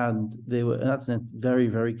 And that's a very,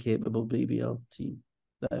 very capable BBL team.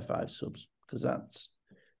 Their 5 subs, because that's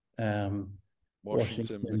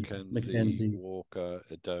Washington, Mackenzie, Walker,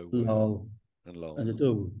 Ado, Lol, and Lol. And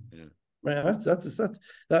Ado. Yeah. Right, that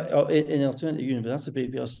in alternative universe, that's a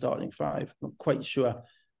BBL starting 5. I'm not quite sure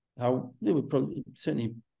how they were probably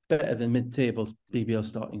certainly better than mid-table BBL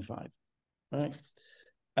starting 5, right?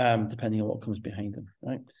 Depending on what comes behind them,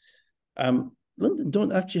 right? London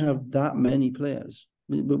don't actually have that many players.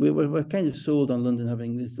 We're kind of sold on London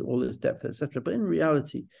having all this depth, etc. But in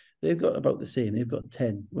reality, they've got about the same. They've got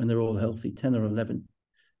 10 when they're all healthy, 10 or 11,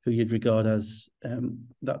 who you'd regard as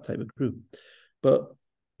that type of group. But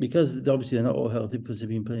because obviously they're not all healthy because they've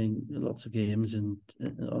been playing lots of games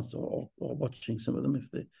or watching some of them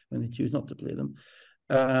when they choose not to play them,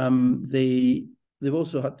 they've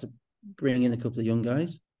also had to bring in a couple of young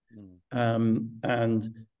guys,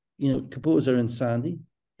 and you know, Composer and Sandy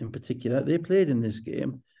in particular, they played in this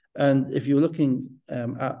game. And if you're looking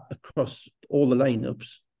across all the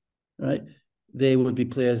lineups, right, they would be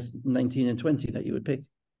players 19 and 20 that you would pick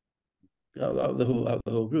out of the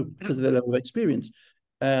whole group because of their level of experience.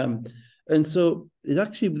 And so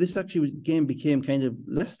this game became kind of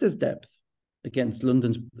Leicester's depth against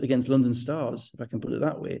London Stars, if I can put it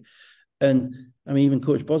that way. And I mean, even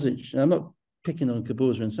Coach Bozic, and I'm not picking on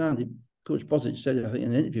Composer and Sandy. Coach Bozic said, I think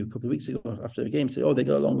in an interview a couple of weeks ago after the game, said, "Oh, they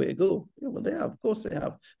got a long way to go." Yeah, well, they have, of course they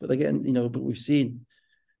have. But again, you know, but we've seen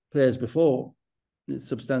players before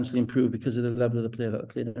substantially improve because of the level of the player that are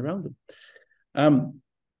playing around them.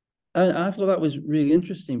 And I thought that was really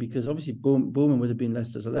interesting because obviously Bowman would have been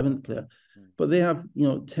Leicester's 11th player, but they have, you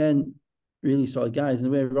know, 10 really solid guys. And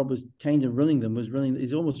the way Rob was kind of running them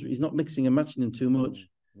he's not mixing and matching them too much.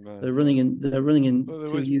 No. They're running in. Well, there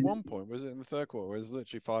was one point, was it in the third quarter, where it was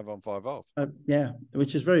literally 5 on 5 off?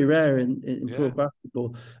 Which is very rare in pro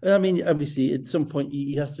basketball. And I mean, obviously, at some point,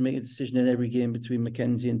 he has to make a decision in every game between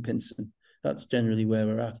Mackenzie and Pinson. That's generally where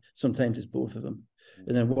we're at. Sometimes it's both of them.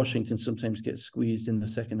 And then Washington sometimes gets squeezed in the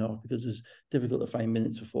second half because it's difficult to find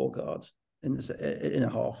minutes for 4 guards in a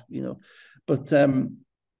half, you know. But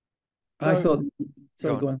I thought...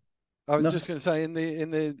 Sorry, go on. I was No, just going to say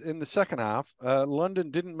in the second half,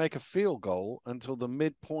 London didn't make a field goal until the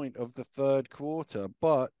midpoint of the third quarter,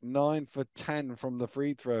 but 9 for 10 from the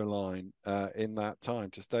free throw line in that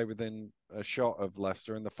time to stay within a shot of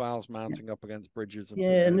Leicester, and the fouls mounting up against Bridges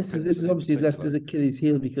yeah, and and this is Pinson in obviously particular. Leicester's Achilles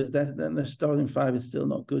heel because their starting five is still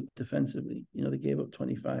not good defensively. They gave up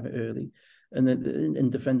 25 early, and then in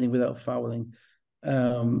defending without fouling.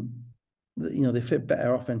 They fit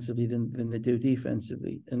better offensively than they do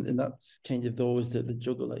defensively, and that's kind of always the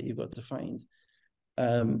juggle that you've got to find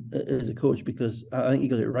as a coach, because I think you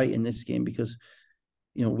got it right in this game, because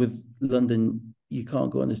with London you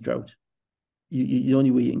can't go on this drought. The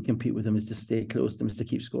only way you can compete with them is to stay close to them, is to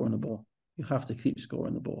keep scoring the ball. You have to keep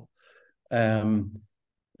scoring the ball.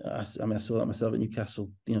 I saw that myself at Newcastle,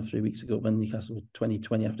 3 weeks ago, when Newcastle was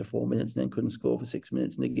 20 after 4 minutes and then couldn't score for 6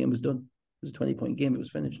 minutes and the game was done. It was a 20-point game. It was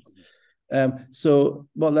finished. So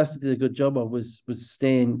what Leicester did a good job of was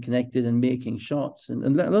staying connected and making shots,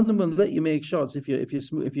 and London will let you make shots if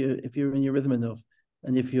you're in your rhythm enough,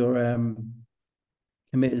 and if you're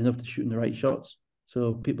committed enough to shooting the right shots.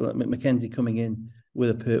 So people like McKenzie coming in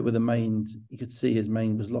with a mind, you could see his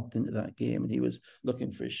mind was locked into that game, and he was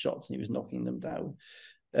looking for his shots and he was knocking them down.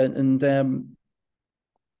 And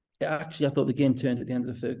actually, I thought the game turned at the end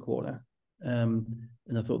of the third quarter.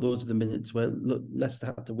 And I thought those are the minutes where Leicester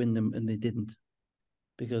had to win them, and they didn't,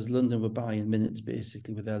 because London were buying minutes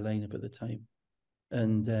basically with their lineup at the time.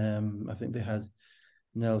 And I think they had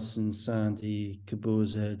Nelson, Sandy,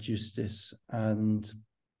 Kaboza, Justice, and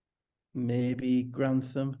maybe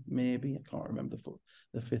Grantham, maybe. I can't remember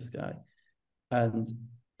the fifth guy. And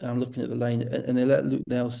I'm looking at the line, and they let Luke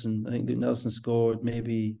Nelson. I think Luke Nelson scored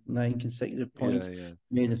maybe 9 consecutive points. Yeah.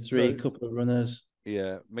 Made a three, couple of runners.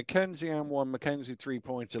 Yeah, McKenzie and one. McKenzie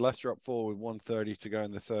 3-pointer. Leicester up 4 with 1:30 to go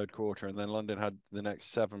in the third quarter, and then London had the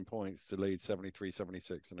next 7 points to lead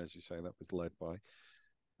 73-76. And as you say, that was led by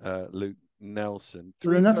Luke Nelson.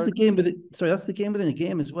 And that's the game that's the game within a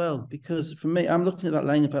game as well. Because for me, I'm looking at that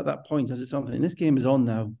lineup at that point as it's on. And this game is on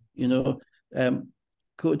now.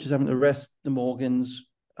 Coaches having to rest the Morgans.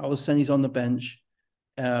 Alassani's on the bench.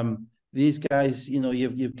 These guys,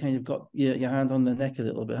 you've kind of got your hand on the neck a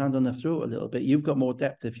little bit, hand on the throat a little bit. You've got more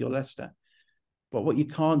depth if you're Leicester. But what you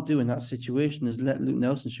can't do in that situation is let Luke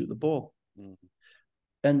Nelson shoot the ball. Mm-hmm.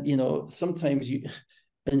 And, sometimes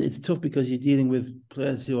and it's tough because you're dealing with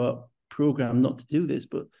players who are programmed not to do this.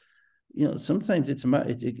 But, sometimes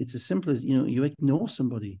it's as simple as, you ignore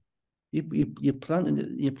somebody. You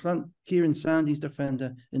plant Kieran Sandy's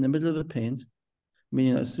defender in the middle of the paint.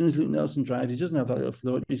 Meaning as soon as Luke Nelson drives, he doesn't have that little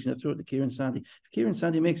float. He's going to throw it to Kieran Sandy. If Kieran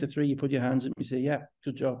Sandy makes a three, you put your hands up and you say, yeah,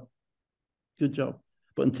 good job. Good job.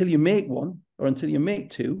 But until you make one or until you make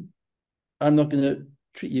two, I'm not going to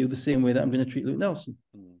treat you the same way that I'm going to treat Luke Nelson.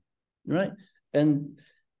 Mm. Right? And,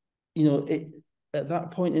 at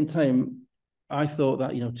that point in time, I thought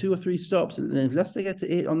that, 2 or 3 stops, and if Leicester get to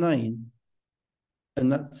 8 or 9, and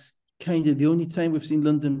that's kind of the only time we've seen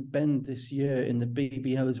London bend this year in the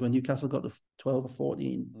BBL is when Newcastle got to 12 or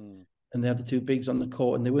 14 and they had the 2 bigs on the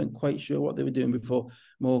court and they weren't quite sure what they were doing before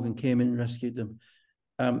Morgan came in and rescued them.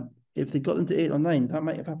 If they got them to 8 or 9, that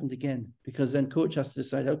might have happened again, because then coach has to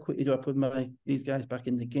decide how quickly do I put these guys back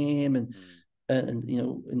in the game, and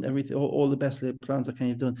everything, all the best laid plans are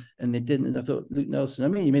kind of done, and they didn't. And I thought Luke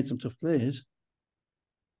Nelson, he made some tough plays,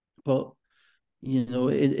 but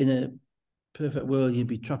in a perfect world, you'd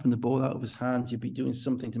be trapping the ball out of his hands. You'd be doing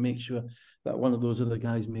something to make sure that one of those other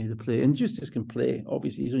guys made a play. And Justice can play.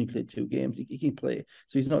 Obviously, he's only played 2 games. He can play,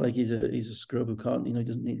 so he's not like he's a scrub who can't. He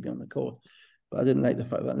doesn't need to be on the court. But I didn't like the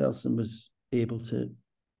fact that Nelson was able to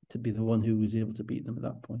be the one who was able to beat them at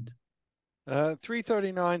that point.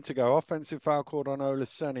 3:39 to go. Offensive foul called on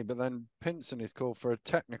Olaseni, but then Pinson is called for a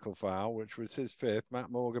technical foul, which was his 5th.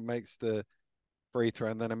 Matt Morgan makes the free throw,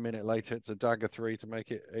 and then a minute later it's a dagger 3 to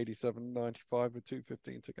make it 87-95 with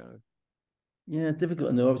 2:15 to go. Yeah, difficult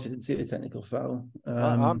to know. Obviously, didn't see the technical foul.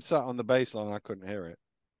 I'm sat on the baseline. I couldn't hear it.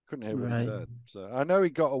 Couldn't hear what he said. So I know he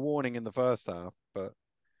got a warning in the first half, but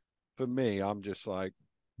for me, I'm just like,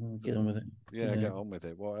 get on with it. Yeah, get on with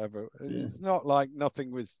it. Whatever. Yeah. It's not like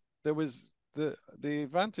nothing was. There was the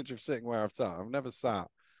advantage of sitting where I've sat. I've never sat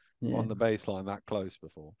on the baseline that close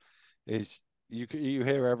before. Is you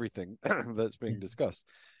hear everything that's being discussed,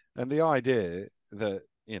 and the idea that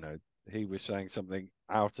he was saying something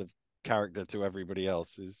out of character to everybody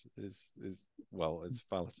else is well, it's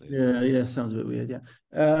fallacy. Yeah, sounds a bit weird.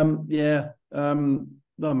 Yeah.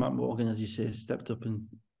 Well, Matt Morgan, as you say, stepped up and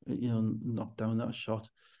knocked down that shot,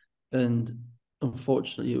 and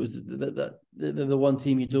unfortunately, it was the one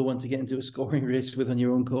team you don't want to get into a scoring race with on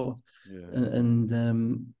your own court. Yeah.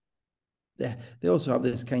 And they also have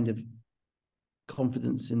this kind of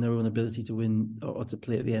confidence in their own ability to win or to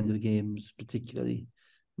play at the end of the games, particularly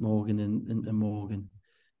Morgan and Morgan.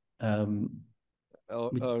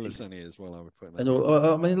 Olaseni as well, I would put that. And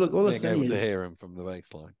I mean, look, Being able Olaseni to is, hear him from the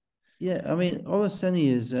baseline. yeah, I mean, Olaseni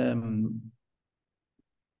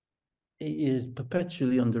is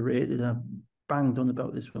perpetually underrated. I've banged on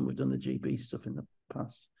about this when we've done the GB stuff in the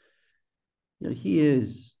past. You know, he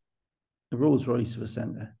is the Rolls Royce of a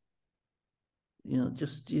centre. You know,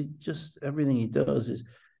 just everything he does is,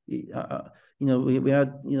 you know, we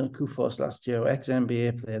had, you know, Kufos last year, ex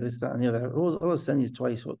NBA player, this, that, and the other. All of a sudden, he's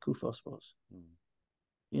twice what Kufos was.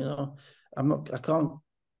 You know, I can't.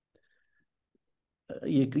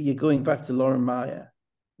 You're going back to Lauren Meyer.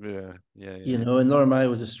 Yeah. You know, and Lauren Meyer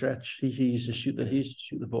was a stretch. He used to shoot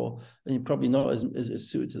the ball, and he's probably not as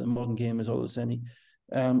suited to the modern game as Olaseni.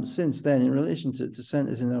 Since then, in relation to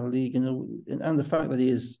centres in our league, you know, and the fact that he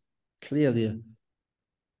is clearly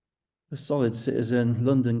a solid citizen,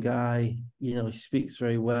 London guy, you know, he speaks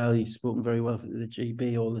very well. He's spoken very well for the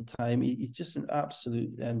GB all the time. He's just an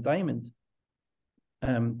absolute diamond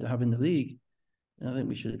to have in the league. And I think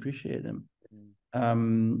we should appreciate him. I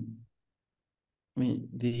mean,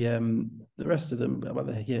 the rest of them,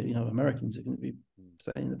 well, you know, Americans are going to be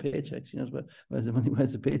signing the paychecks. You know, but where's the money?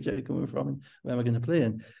 Where's the paycheck coming from? And where am I going to play?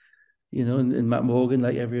 And you know, and Matt Morgan,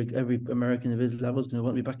 like every American of his level, is going to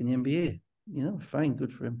want to be back in the NBA. You know, fine,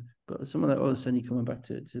 good for him. But someone like Olaseni coming back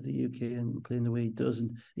to the UK and playing the way he does,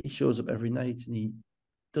 and he shows up every night and he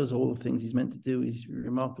does all the things he's meant to do. He's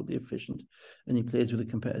remarkably efficient, and he plays with a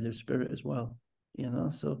competitive spirit as well. You know,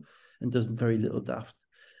 so and does very little daft.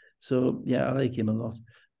 So yeah, I like him a lot.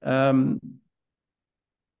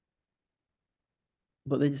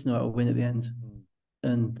 But they just know how to win at the end.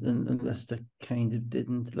 And Leicester kind of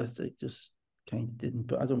didn't. Leicester just kind of didn't.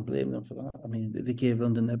 But I don't blame them for that. I mean, they gave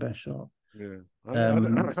London their best shot. Yeah,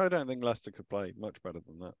 I don't think Leicester could play much better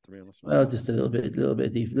than that, to be honest. Well, just a little bit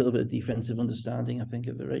of defensive understanding. I think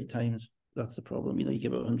at the right times, that's the problem. You know, you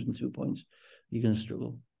give up 102 points, you're going to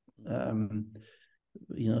struggle.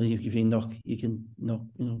 You know, if you can knock, you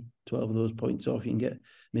know, 12 of those points off. You can get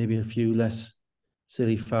maybe a few less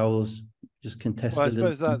silly fouls, just contested. Well, I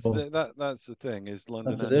suppose that's the thing is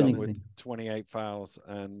London end up with 28 fouls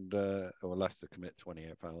and or Leicester commit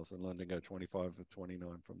 28 fouls and London go 25 of 29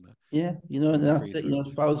 from there. Yeah, you know, and that's it. You know,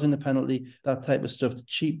 fouls in the penalty, that type of stuff. The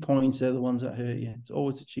cheap points, they're the ones that hurt you. It's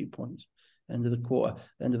always the cheap points. End of the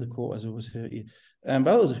quarters always hurt you. But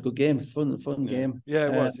that was a good game, fun game. Yeah,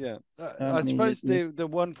 it was. Yeah, I suppose the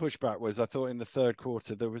one pushback was I thought in the third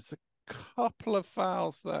quarter there was a couple of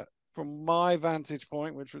fouls that, from my vantage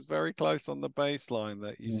point, which was very close on the baseline,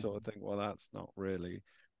 that you sort of think, well, that's not really.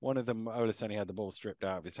 One of them, Olaseni had the ball stripped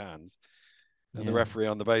out of his hands, and the referee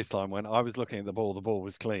on the baseline went. I was looking at the ball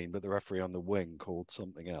was clean, but the referee on the wing called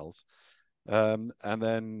something else. And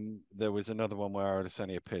then there was another one where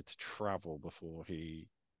Olaseni appeared to travel before he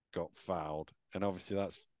got fouled, and obviously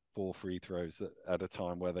that's 4 free throws at a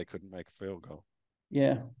time where they couldn't make a field goal.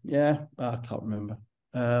 Yeah, I can't remember.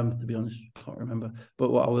 To be honest, I can't remember.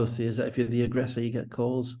 But what I will say is that if you're the aggressor, you get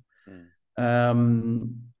calls.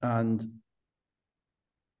 And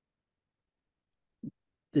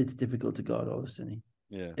it's difficult to guard Olaseni.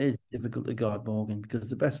 Yeah, it's difficult to guard Morgan because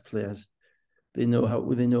the best players, they know how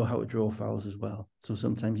to draw fouls as well. So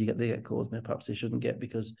sometimes they get calls, maybe perhaps they shouldn't get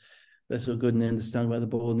because they're so good and they understand where the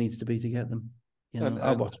ball needs to be to get them. You know, and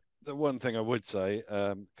the one thing I would say,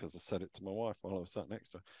 because I said it to my wife while I was sat next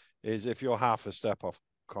to her, is if you're half a step off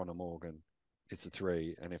Conor Morgan, it's a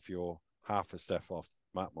 3, and if you're half a step off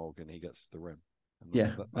Matt Morgan, he gets the rim.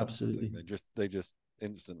 And absolutely. They just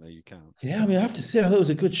instantly you can't. Yeah, I mean, I have to say, I thought it was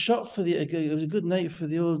a good shot for it was a good night for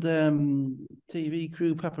the old TV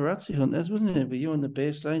crew paparazzi hunters, wasn't it? With you on the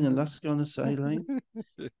baseline and Lasker on the sideline.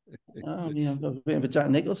 I mean, I'm a bit of a Jack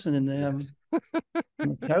Nicholson in the on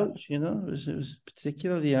the couch, you know. It was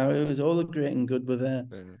particularly how it was all great and good with there.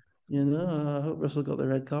 You know, I hope Russell got the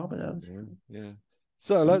red carpet out. Yeah.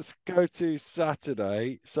 So let's go to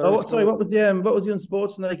Saturday. So what was the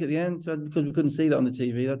unsportsmanlike at the end? Because we couldn't see that on the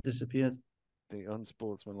TV, that disappeared. The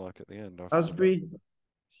unsportsmanlike at the end. Did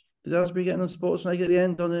Asbury get an unsportsmanlike at the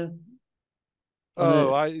end on a?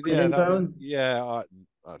 I don't know.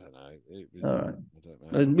 It was. All right.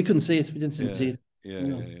 I don't know. We couldn't see it. We didn't see the teeth.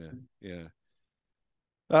 Yeah.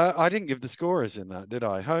 I didn't give the scorers in that, did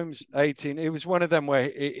I? Holmes 18. It was one of them where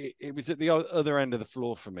it was at the other end of the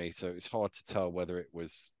floor for me, so it's hard to tell whether it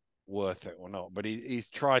was worth it or not. But he's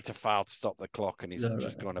tried to foul to stop the clock, and he's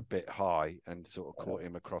gone a bit high and sort of caught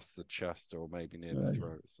him across the chest or maybe near the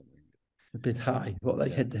throat or something. A bit high,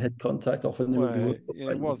 head-to-head contact often.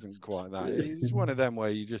 It wasn't quite that. It was one of them where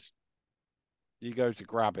you just You go to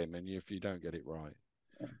grab him, and if you don't get it right.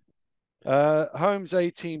 Holmes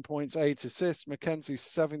 18 points, 8 assists. Mackenzie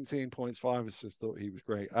 17 points, 5 assists. Thought he was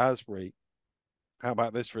great. Asbury, how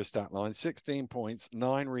about this for a stat line? 16 points,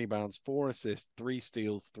 9 rebounds, 4 assists, 3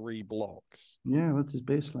 steals, 3 blocks. Yeah, that's his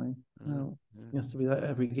baseline. He has to be that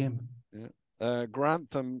every game. Yeah.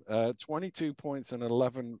 Grantham, 22 points and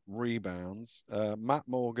 11 rebounds. Matt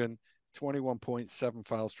Morgan, 21 points, 7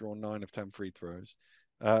 fouls drawn, 9 of 10 free throws.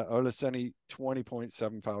 Olaseni, 20 points,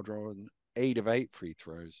 7 foul drawn, 8 of 8 free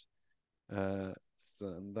throws. And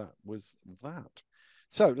that was that.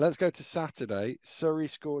 So let's go to Saturday. Surrey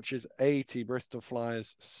Scorchers 80, Bristol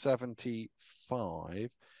Flyers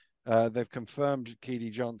 75. They've confirmed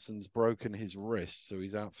Keedy Johnson's broken his wrist, so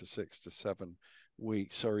he's out for 6 to 7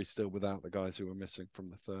 weeks. Surrey still without the guys who were missing from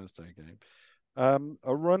the Thursday game.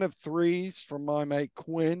 A run of threes from my mate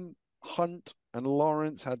Quinn, Hunt, and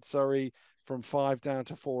Lawrence had Surrey from 5 down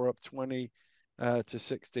to 4, up 20 to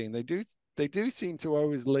 16. They do seem to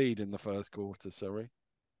always lead in the first quarter, Surrey.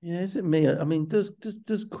 Yeah, is it me? I mean, does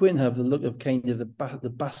Quinn have the look of kind of the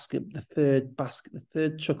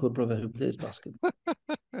third chuckle brother who plays basketball?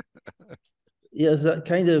 Yeah, is that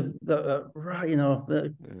kind of right? You know,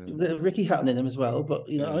 Ricky Hatton in him as well. But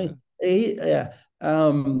you know,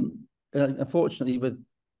 I mean, unfortunately, with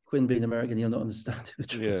Quinn being American, he'll not understand the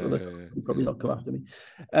chuckle. He'll probably not come after me.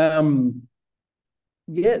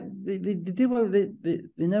 Yeah, they do well. They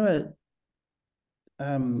never.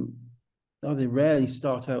 They rarely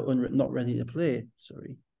start out not ready to play.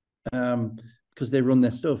 Sorry, because they run their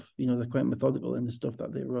stuff. You know, they're quite methodical in the stuff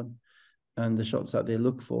that they run and the shots that they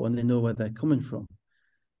look for, and they know where they're coming from.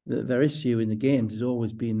 Their issue in the games has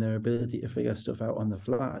always been their ability to figure stuff out on the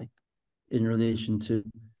fly in relation to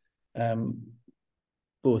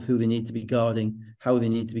both who they need to be guarding, how they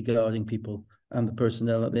need to be guarding people, and the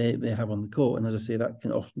personnel that they have on the court. And as I say, that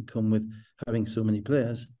can often come with having so many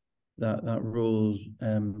players. That role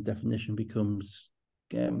definition becomes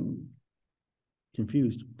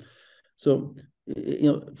confused. So,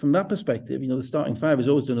 you know, from that perspective, you know, the starting five has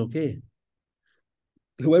always done okay.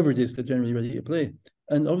 Whoever it is, they're generally ready to play.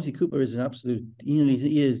 And obviously, Cooper is an absolute, you know,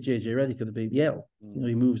 he is JJ Redick of the BBL. You know,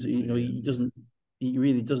 he moves, you know, he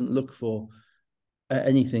really doesn't look for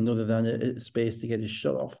anything other than a space to get his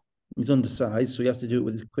shot off. He's undersized, so he has to do it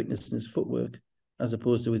with his quickness and his footwork, as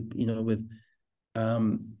opposed to with, you know, with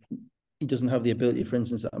he doesn't have the ability, for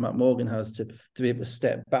instance, that Matt Morgan has to be able to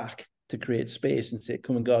step back to create space and say,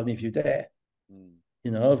 come and guard me if you dare.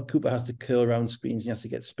 You know, Cooper has to curl around screens and he has to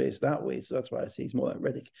get space that way. So that's why I say he's more like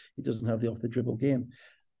Redick. He doesn't have the off the dribble game.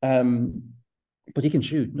 But he can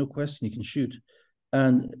shoot, no question, he can shoot.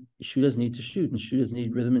 And shooters need to shoot, and shooters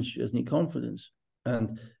need rhythm, and shooters need confidence.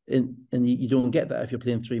 And you don't get that if you're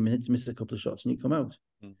playing 3 minutes, miss a couple of shots, and you come out.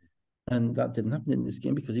 And that didn't happen in this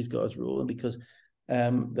game because he's got his role, and because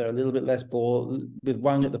they're a little bit less ball with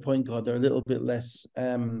Wang at the point guard. They're a little bit less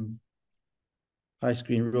high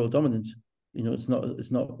screen role dominant. You know, it's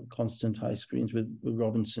not constant high screens with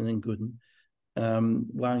Robinson and Gooden.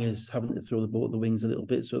 Wang is having to throw the ball at the wings a little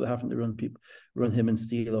bit, so they're having to run him and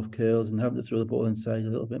steal off curls, and having to throw the ball inside a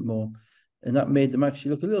little bit more, and that made them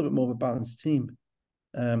actually look a little bit more of a balanced team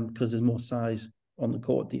because there's more size on the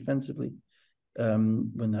court defensively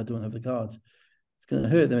when they don't have the guards. It's going to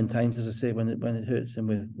hurt them in times, as I say, when it hurts them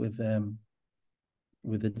with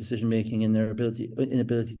the decision making and their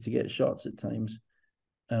inability to get shots at times.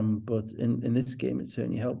 But in this game, it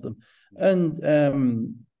certainly helped them.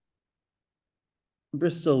 And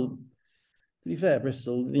Bristol, to be fair,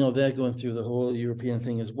 Bristol, you know, they're going through the whole European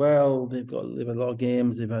thing as well. They've had a lot of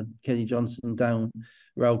games. They've had Kenny Johnson down,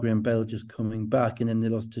 Raul Graham Bell just coming back, and then they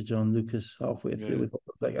lost to John Lucas halfway through with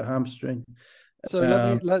like a hamstring.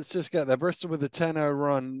 So let's just get there. Bristol with a 10-0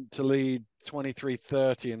 run to lead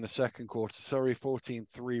 23-30 in the second quarter. Surrey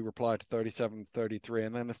 14-3 replied to 37-33.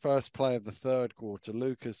 And then the first play of the third quarter,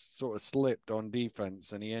 Lucas sort of slipped on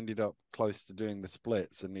defense and he ended up close to doing the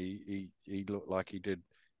splits, and he looked like he did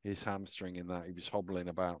his hamstring in that. He was hobbling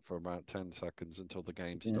about for about 10 seconds until the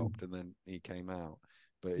game stopped, and then he came out.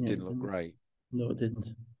 But it didn't look great. No, it didn't.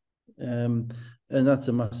 And that's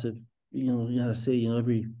a massive, you know, I say, you know,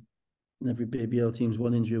 every BBL team's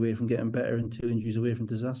 1 injury away from getting better and 2 injuries away from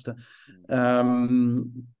disaster.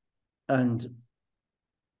 And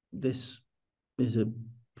this is a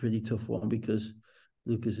pretty tough one because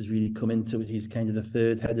Lucas has really come into it. He's kind of the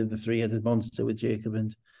third head of the three-headed monster with Jacob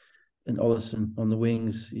and Ollison on the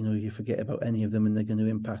wings. You know, you forget about any of them and they're going to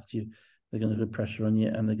impact you. They're going to put pressure on you,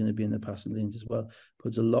 and they're going to be in the passing lanes as well.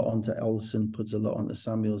 Puts a lot onto Ollison, puts a lot onto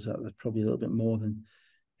Samuels. That's probably a little bit more than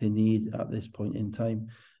they need at this point in time.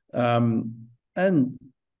 And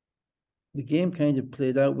the game kind of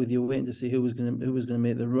played out with you waiting to see who was gonna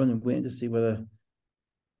make the run and waiting to see whether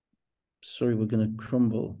Surrey were going to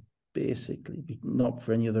crumble, basically, not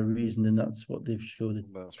for any other reason than that's what they've showed it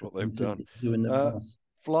That's what they've done. to do in the past.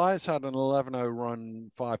 Flyers had an 11-0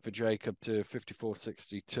 run, 5 for Jacob to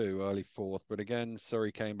 54-62, early fourth. But again,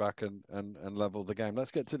 Surrey came back and leveled the game.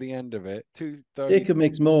 Let's get to the end of it. 2:30. Jacob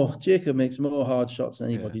makes more hard shots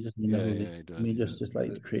than Yeah, anybody, doesn't he, yeah, Neville? yeah, he I does. mean, Yeah, just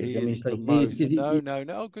like crazy. he I mean, is it's the like most. No, no,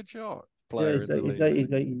 no. Good shot, yeah, player in the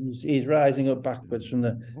league. he's rising up backwards from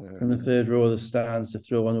the Yeah, third row of the stands to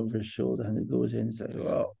throw one over his shoulder, and it goes in. It's like, yeah,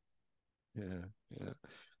 oh, yeah, yeah.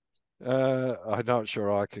 I'm not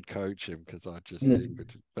sure I could coach him because I just yeah. think,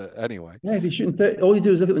 but anyway, Yeah, if you're shooting 30, all you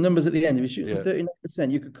do is look at the numbers at the end. If you're shooting yeah, 39%,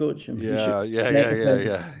 you could coach him. If you're yeah, shooting yeah, yeah, yeah, 9%,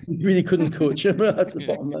 yeah. you really couldn't coach him. That's the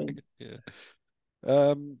bottom line. Yeah.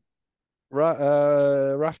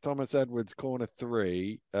 Raf Thomas Edwards, corner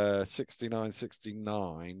three,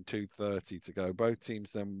 69-69, 2:30 to go. Both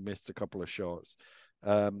teams then missed a couple of shots.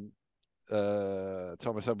 Thomas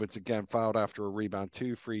Edwards again fouled after a rebound,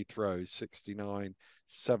 2 free throws,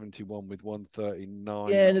 69-71 with 1:39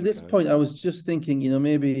 Yeah, and at to this go. point, I was just thinking,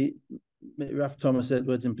 maybe Raf Thomas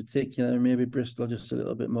Edwards in particular, maybe Bristol just a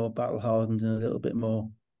little bit more battle hardened and a little bit more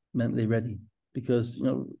mentally ready, because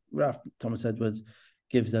Raf Thomas Edwards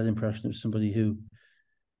gives that impression of somebody who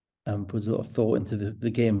puts a lot of thought into the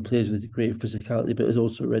game, plays with a degree of physicality, but is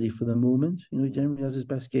also ready for the moment. He generally has his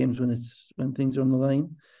best games when things are on the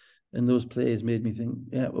line, and those plays made me think,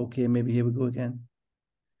 yeah, okay, maybe here we go again.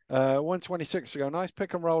 1:26 to go. Nice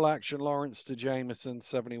pick and roll action. Lawrence to Jameson,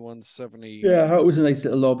 71-70. Yeah, it was a nice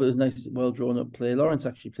little lob. It was a nice, well drawn up play. Lawrence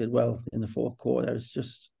actually played well in the fourth quarter. It's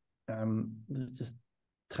just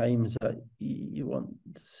times that you want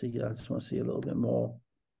to see. I just want to see a little bit more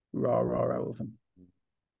rah out of him.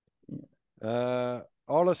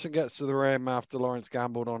 Ollison gets to the rim after Lawrence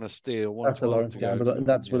gambled on a steal. After 1:12 Lawrence to go. gambled,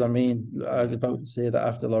 that's what Yeah, I mean. I was yeah, about to say that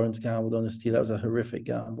after Lawrence gambled on a steal, that was a horrific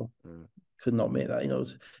gamble. yeah. Could not make that.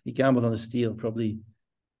 He gambled on a steal probably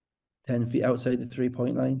 10 feet outside the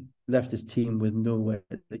 3-point line, left his team with nowhere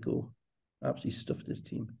to go. Absolutely stuffed his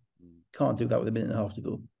team. Can't do that with a minute and a half to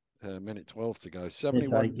go. Minute 12 to go.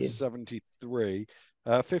 71-73.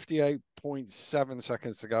 58.7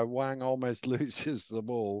 seconds to go. Wang almost loses the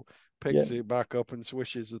ball, picks it back up and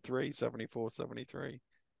swishes a three. 74-73.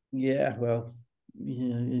 Yeah, well,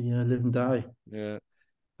 yeah, live and die. Yeah.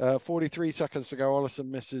 43 seconds to go. Ollison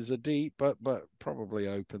misses a deep, but probably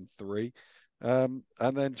open three. And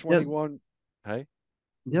then 21. Yeah. Hey,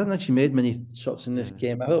 they hadn't actually made many shots in this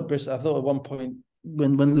game. I thought at one point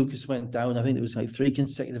when Lucas went down, I think it was like 3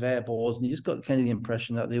 consecutive air balls, and you just got kind of the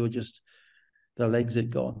impression that they were just, their legs had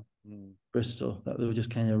gone. Bristol, that they were just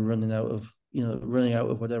kind of running out of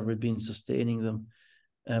whatever had been sustaining them.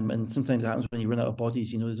 And sometimes it happens when you run out of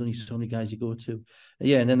bodies. There's only so many guys you go to.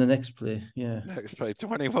 Yeah, and then the next play, Next play,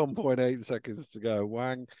 21.8 seconds to go.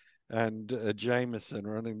 Wang and Jameson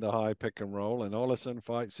running the high pick and roll, and Ollison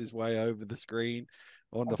fights his way over the screen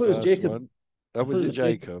on the first one. That was it,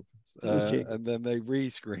 Jacob. And then they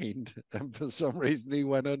re-screened, and for some reason he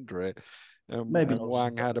went under it. Maybe and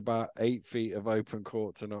Wang had about 8 feet of open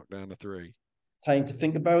court to knock down a three. Time to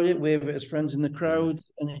think about it, wave at his friends in the crowd,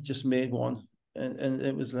 and he just made one. And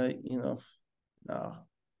it was like, nah.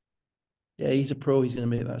 Yeah, he's a pro. He's going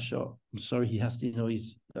to make that shot. I'm sorry, he has to.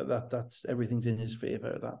 He's that's everything's in his favor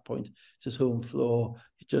at that point. It's his home floor.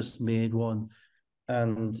 He just made one,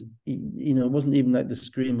 and it wasn't even like the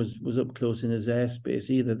screen was up close in his airspace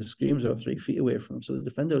either. The screen was about 3 feet away from him, so the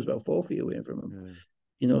defender was about 4 feet away from him.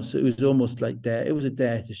 So it was almost like dare. It was a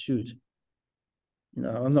dare to shoot.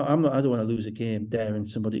 I'm not. I don't want to lose a game daring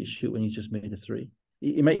somebody to shoot when he's just made a three.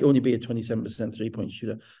 He might only be a 27% 3-point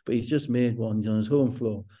shooter, but he's just made one. He's on his home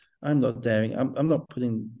floor. I'm not daring. I'm not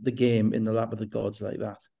putting the game in the lap of the gods like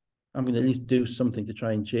that. I'm going to at least do something to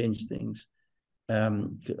try and change things.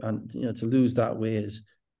 And to lose that way is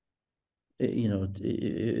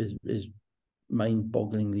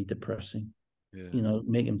mind-bogglingly depressing.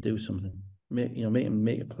 Make him do something. Make him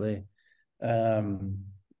make a play.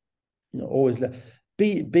 Always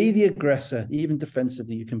be the aggressor. Even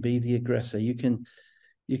defensively, you can be the aggressor. You can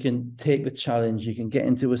take the challenge. You can get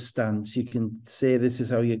into a stance. You can say, this is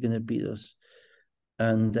how you're going to beat us.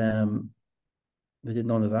 And they did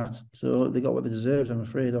none of that. So they got what they deserved, I'm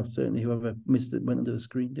afraid, or certainly whoever missed it, went under the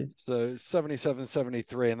screen did. So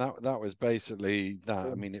 77-73, and that was basically that.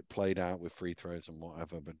 I mean, it played out with free throws and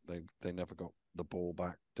whatever, but they never got the ball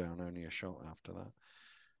back, down only a shot after that.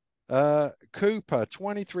 Cooper,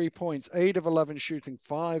 23 points, 8 of 11 shooting,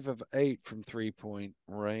 5 of 8 from 3-point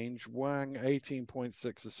range. Wang,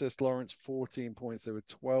 18.6 assists. Lawrence, 14 points. They were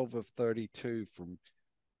 12 of 32 from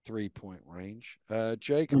 3-point range. They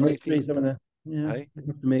Jacob make 18. threes, haven't they? Yeah, Hey, they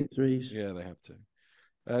have to make threes. yeah, they have to.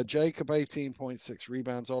 Jacob 18.6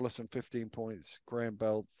 rebounds. Ollison 15 points. Graham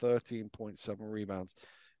Bell 13.7 rebounds.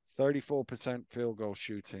 34% field goal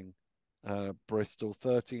shooting. Bristol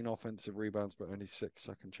 13 offensive rebounds, but only 6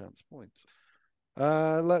 second chance points.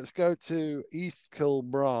 Let's go to East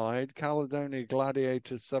Kilbride. Caledonia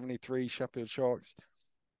Gladiators 73. Sheffield Sharks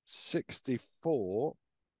 64.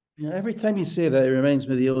 Yeah, every time you say that, it reminds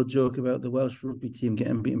me of the old joke about the Welsh rugby team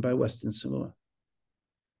getting beaten by Western Samoa.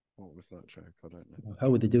 What was that joke? I don't know.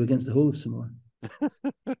 How would they do against the whole of Samoa?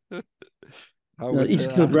 How would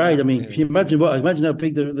East Kilbride. I mean, yeah. can you imagine how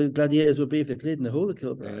big the Gladiators would be if they played in the whole of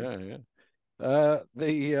Kilbride? Yeah, yeah. I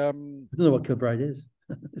don't know what Kilbride is.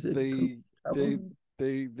 Is it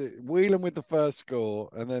The Whelan with the first score,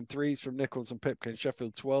 and then threes from Nichols and Pipkin.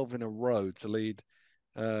 Sheffield 12 in a row to lead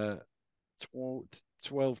 12-2.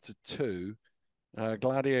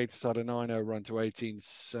 Gladiators had a 9-0 run to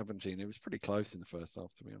 18-17. It was pretty close in the first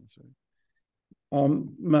half, to be honest with you.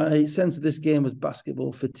 My sense of this game was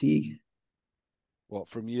basketball fatigue. What,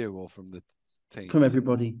 from you or from the team? From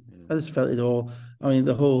everybody. Yeah. I just felt it all. I mean,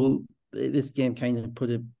 this game kind of put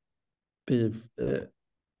a bit of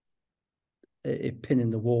a pin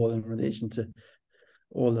in the wall in relation to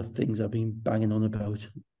all the things I've been banging on about.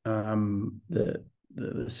 The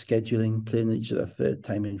scheduling, playing each other third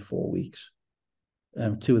time in 4 weeks.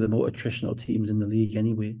 Two of the more attritional teams in the league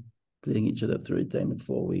anyway, playing each other third time in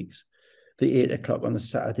 4 weeks. The 8 o'clock on a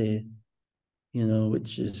Saturday,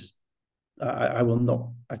 which is, I will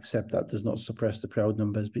not accept that does not suppress the crowd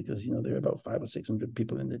numbers, because, there are about 500 or 600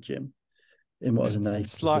 people in the gym. In what is a nice.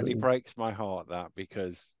 It slightly breaks my heart, that,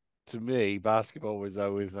 because to me, basketball was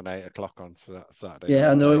always an 8 o'clock on Saturday.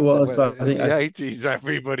 Yeah, I know it was, but I in think the 80s,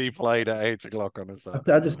 everybody played at 8 o'clock on a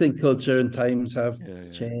Saturday. I just think culture and times have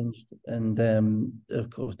changed, and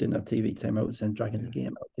of course, didn't have TV timeouts and dragging the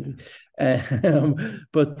game out, did we?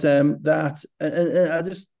 But that, and I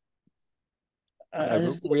just.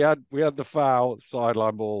 We had the foul,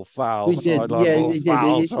 sideline ball, foul, sideline ball,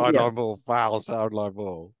 foul, sideline ball, foul, sideline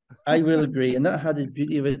ball. I will agree, and that had a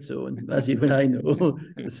beauty of its own, as you and I know.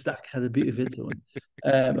 The stack had a beauty of its own,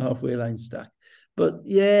 halfway line stack. But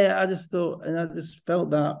yeah, I just thought, and I just felt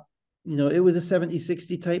that, it was a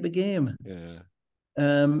 70-60 type of game. Yeah.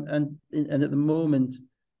 And at the moment,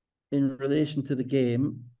 in relation to the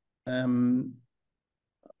game,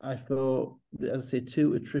 I thought, as I say,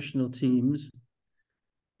 two attritional teams.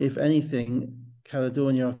 If anything,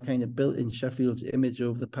 Caledonia are kind of built in Sheffield's image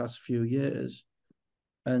over the past few years.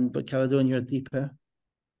 But Caledonia are deeper, a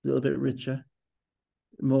little bit richer,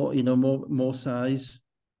 more size.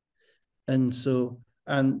 And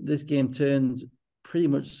this game turned pretty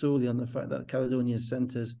much solely on the fact that Caledonia's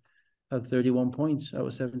centres had 31 points out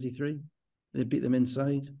of 73. They beat them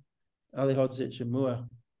inside. Ali Hodzic and Moore,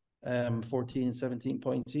 14 and 17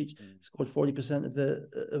 points each, scored 40% of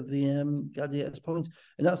the Gladiators points.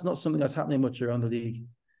 And that's not something that's happening much around the league.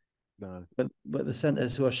 No. But the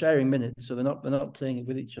centres, who are sharing minutes, so they're not playing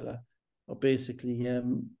with each other, are basically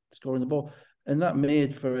scoring the ball. And that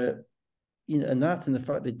made for and the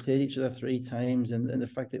fact they played each other 3 times, and the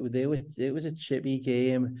fact that it was a chippy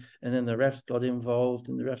game, and then the refs got involved,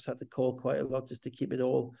 and the refs had to call quite a lot just to keep it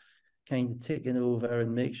all kind of ticking over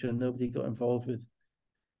and make sure nobody got involved with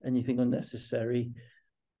anything unnecessary.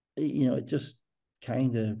 It just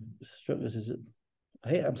kind of struck us as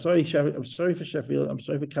I'm sorry, Sheffield. I'm sorry for Sheffield. I'm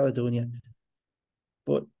sorry for Caledonia,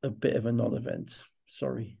 but a bit of a non-event.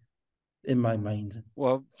 Sorry, in my mind.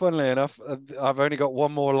 Well, funnily enough, I've only got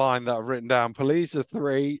one more line that I've written down. Police are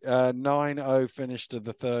 3, 9-0 finish to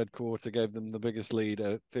the third quarter, gave them the biggest lead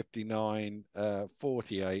at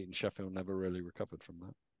 59-48, and Sheffield never really recovered from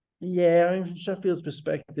that. Yeah, I mean, from Sheffield's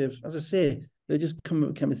perspective, as I say, they just become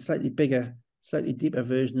a slightly bigger, slightly deeper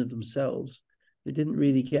version of themselves. They didn't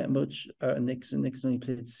really get much out of Nixon. Nixon only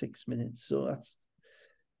played 6 minutes, so that's,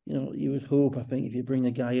 you would hope, I think, if you bring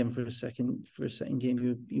a guy in for a second game,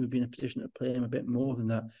 you would be in a position to play him a bit more than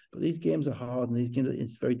that. But these games are hard, and these games,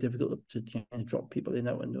 it's very difficult to kind of drop people in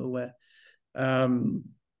out of nowhere. I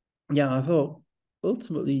thought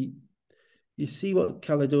ultimately, you see what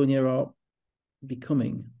Caledonia are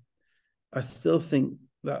becoming. I still think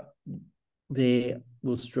that they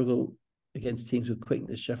will struggle against teams with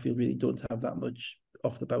quickness. Sheffield really don't have that much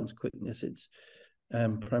off the bounce quickness. It's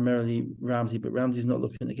primarily Ramsey, but Ramsey's not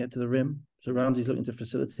looking to get to the rim. So Ramsey's looking to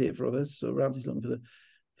facilitate for others. So Ramsey's looking for the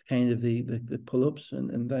kind of the pull-ups,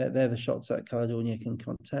 and they're the shots that Caledonia can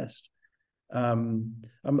contest. I'm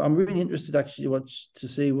really interested actually to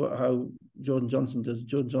see how Jordan Johnson does.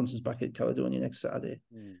 Jordan Johnson's back at Caledonia next Saturday.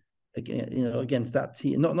 Again, against that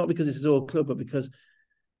team. Not because this is all club, but because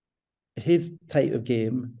his type of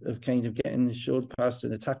game of kind of getting the short pass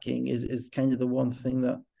and attacking is kind of the one thing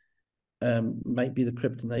that might be the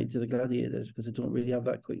kryptonite to the Gladiators, because they don't really have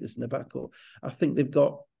that quickness in the backcourt. I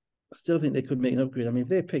still think they could make an upgrade. I mean,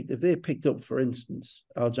 if they picked up, for instance,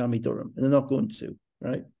 Aljami Durham, and they're not going to,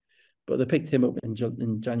 right? But they picked him up in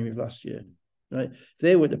January of last year, right? If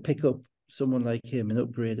they were to pick up someone like him and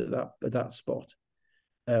upgrade at that spot,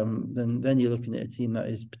 then you're looking at a team that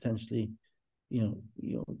is potentially,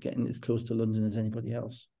 getting as close to London as anybody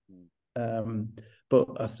else. But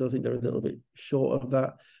I still think they're a little bit short of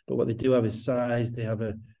that. But what they do have is size. They have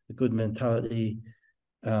a good mentality.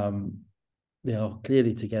 They are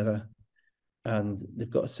clearly together, and they've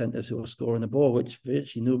got centres who are scoring the ball, which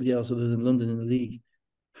virtually nobody else other than London in the league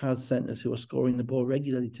has centres who are scoring the ball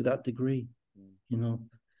regularly to that degree.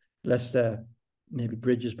 Leicester, maybe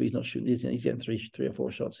Bridges, but he's not shooting. He's getting three or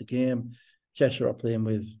four shots a game. Cheshire are playing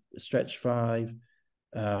with a stretch five.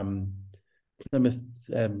 Plymouth,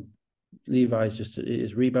 Levi's just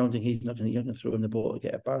is rebounding. He's not going to throw him the ball to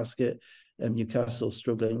get a basket. Newcastle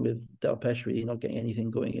struggling with Del Pesci, not getting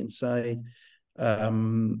anything going inside.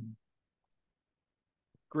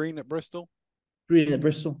 Green at Bristol.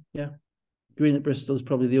 Yeah. Green at Bristol is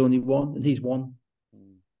probably the only one, and he's one.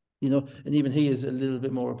 And even he is a little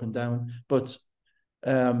bit more up and down, but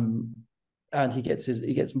and he gets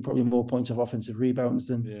probably more points off offensive rebounds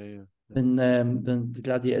than the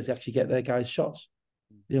Gladiators actually get their guys' shots.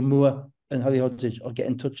 Moore and Halihhodžić are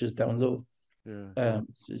getting touches down low.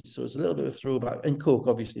 So it's a little bit of a throwback. And Coke,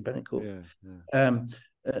 obviously, Bennett Coke.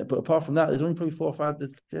 But apart from that, there's only probably 4 or 5.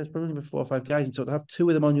 There's probably 4 or 5 guys, and so to have 2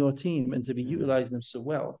 of them on your team and to be utilizing them so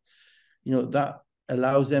well, that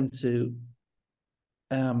allows them to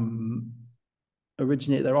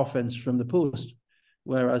originate their offense from the post,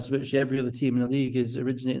 whereas virtually every other team in the league is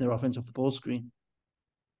originating their offense off the ball screen.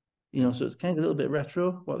 So it's kind of a little bit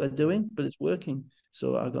retro what they're doing, but it's working.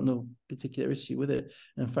 So I've got no particular issue with it.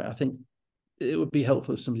 In fact, I think it would be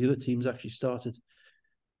helpful if some of the other teams actually started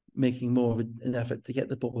making more of an effort to get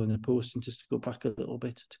the ball in the post and just to go back a little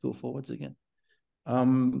bit to go forwards again.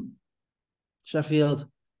 Sheffield,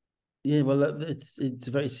 well,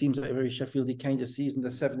 it seems like a very Sheffieldy kind of season.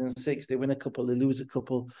 They're 7-6. They win a couple, they lose a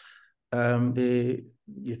couple. You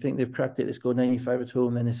think they've cracked it? They score 95 at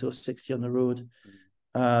home, then they score 60 on the road.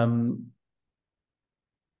 I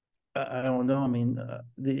don't know. I mean,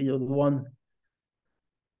 the one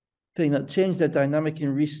thing that changed their dynamic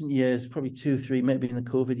in recent years, probably 2, 3, maybe in the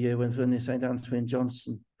COVID year when they signed Antoine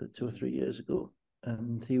Johnson 2 or 3 years ago,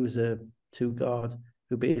 and he was a 2 guard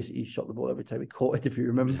who basically shot the ball every time he caught it, if you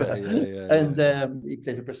remember. And he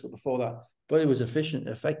played for Bristol before that, but it was efficient,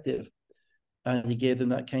 effective, and he gave them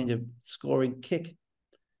that kind of scoring kick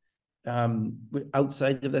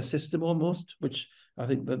outside of their system almost, which I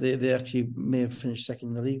think that they actually may have finished second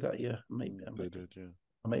in the league that year.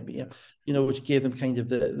 Which gave them kind of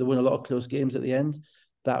they won a lot of close games at the end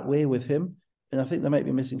that way with him. And I think they might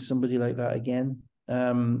be missing somebody like that again.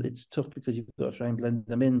 It's tough because you've got to try and blend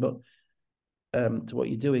them in, but to what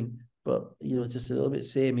you're doing. But it's just a little bit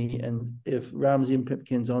samey. And if Ramsey and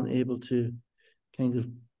Pipkins aren't able to kind of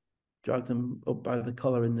drag them up by the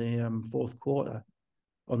collar in the fourth quarter,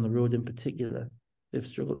 on the road in particular, they've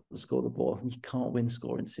struggled to score the ball. And you can't win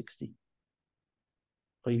scoring 60.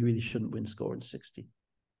 Or you really shouldn't win scoring 60.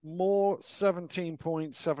 Moore, 17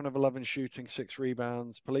 points, 7 of 11 shooting, 6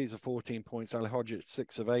 rebounds. Paliza, 14 points. Halihhodžić,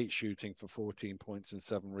 6 of 8 shooting for 14 points and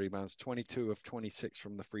 7 rebounds. 22 of 26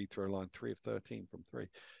 from the free throw line, 3 of 13 from 3.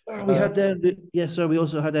 We had we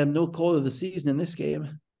also had no call of the season in this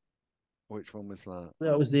game. Which one was that?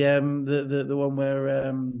 That was the one where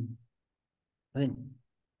I think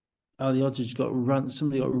Halihhodžić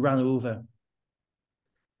somebody got ran over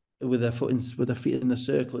with their feet in the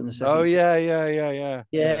circle in the second. Oh yeah.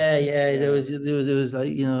 There was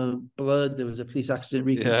like blood. There was a police accident.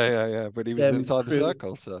 Yeah. But he was inside the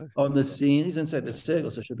circle, so on the scene he's inside the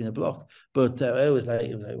circle, so it should have been a block. But it was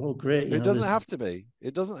like oh great. It doesn't have to be.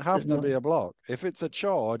 It doesn't have to be a block. If it's a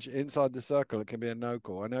charge inside the circle, it can be a no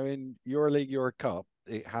call. I know in EuroLeague, Euro Cup,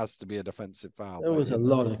 it has to be a defensive foul. There was a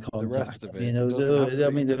lot of contact. The rest of it, there was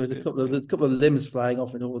a couple of limbs flying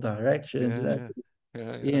off in all directions.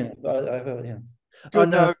 Good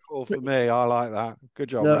no call for me. I like that. Good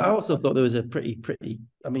job. No, I also thought there was a pretty.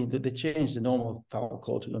 I mean, they changed the normal foul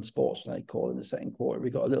call to an unsportsmanlike call in the second quarter. We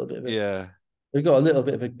got a little bit of it. We got a little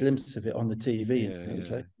bit of a glimpse of it on the TV. And it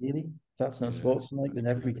was like, really? That's not unsportsmanlike? Then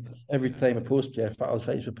every time a post player fouls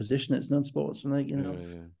face for position, it's unsportsmanlike,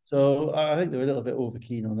 So I think they were a little bit over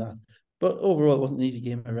keen on that. But overall, it wasn't an easy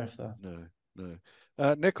game to ref that. No.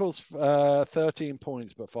 Nichols, 13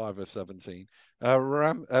 points, but 5 of 17.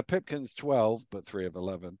 Pipkins, 12, but 3 of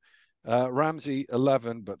 11. Ramsey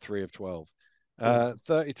 11, but 3 of 12.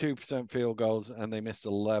 32% field goals, and they missed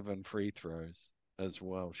 11 free throws as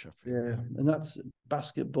well, Sheffield. Yeah, and that's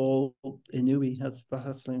basketball in Newey. That's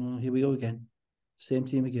like, here we go again. Same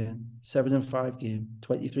team again. 7-5 game.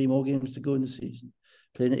 23 more games to go in the season.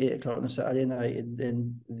 Playing at 8 o'clock on a Saturday night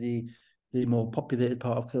in the more populated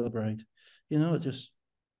part of Kilbride. You know, it just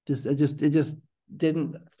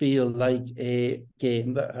didn't feel like a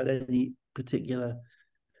game that had any particular,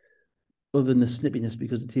 other than the snippiness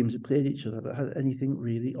because the teams had played each other, that had anything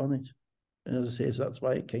really on it. And as I say, so that's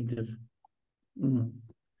why it kind of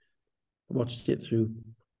watched it through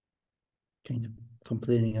kind of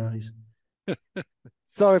complaining eyes.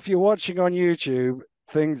 So if you're watching on YouTube,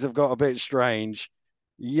 things have got a bit strange.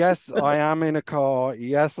 Yes, I am in a car.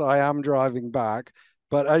 Yes, I am driving back.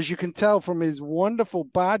 But as you can tell from his wonderful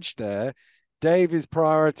badge there, Dave is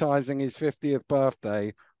prioritizing his 50th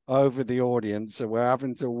birthday over the audience. So we're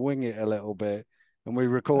having to wing it a little bit. And we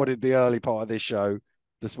recorded the early part of this show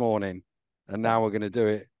this morning. And now we're going to do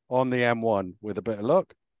it on the M1 with a bit of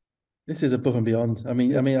luck. This is above and beyond. I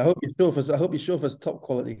mean, I hope you show us top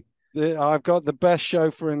quality. I've got the best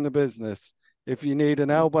chauffeur in the business. If you need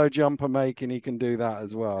an elbow jumper making, he can do that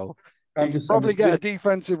as well. He can probably get a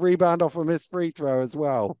defensive rebound off a missed free throw as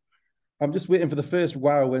well. I'm just waiting for the first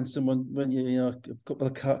wow when a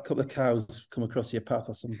couple of cows come across your path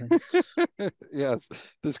or something. Yes,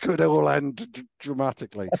 this could all end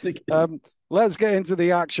dramatically. Let's get into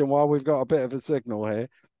the action while we've got a bit of a signal here.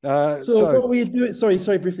 So what were you doing?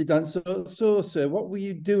 Sorry, briefly, Dan. So, sir, what were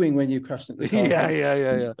you doing when you crashed into the car?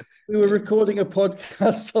 Yeah. We were recording a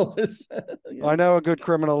podcast of this. Yeah. I know a good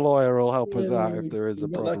criminal lawyer will help us out if there is a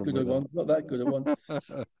problem with that. Not that good a one.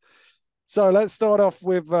 So let's start off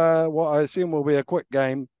with what I assume will be a quick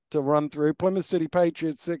game to run through. Plymouth City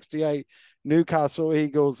Patriots 68, Newcastle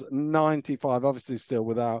Eagles 95, obviously still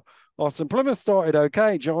without Austin. Plymouth started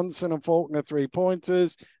okay. Johnson and Faulkner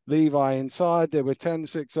 3-pointers. Levi inside. They were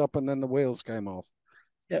 10-6 up, and then the wheels came off.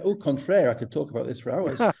 Yeah, au contraire, I could talk about this for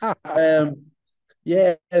hours.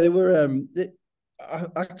 Yeah, they were.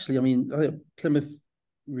 Actually, I mean, I think Plymouth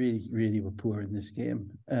really were poor in this game.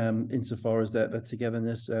 Insofar as their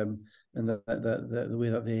togetherness and the way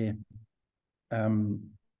that they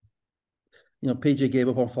PJ gave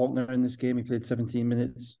up on Faulkner in this game. He played 17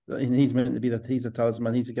 minutes. And he's meant to be he's a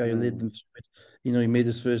talisman. He's a guy who led them through it. He made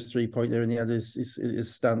his first 3-pointer and he had his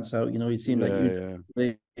stance out. He seemed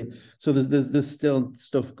like so there's still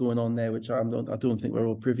stuff going on there which I don't think we're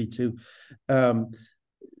all privy to.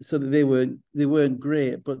 So that they weren't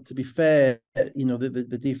great, but to be fair,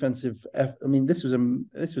 the defensive. I mean, this was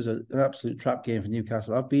an absolute trap game for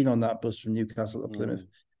Newcastle. I've been on that bus from Newcastle to Plymouth.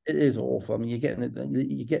 It is awful. I mean, you're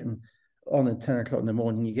getting on at 10 o'clock in the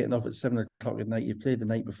morning, you're getting off at 7 o'clock at night. You've played the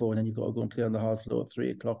night before, and then you've got to go and play on the hard floor at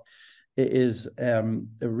 3 o'clock. It is a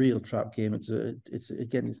real trap game. It's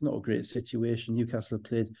not a great situation. Newcastle have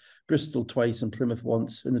played Bristol twice and Plymouth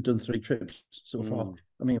once, and they've done 3 trips so far.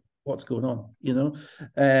 I mean, what's going on?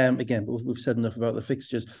 Again, we've said enough about the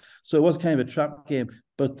fixtures, so it was kind of a trap game.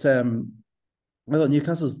 But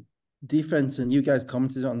Newcastle's defense, and you guys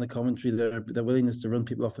commented on the commentary, their willingness to run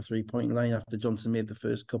people off the 3-point line after Johnson made the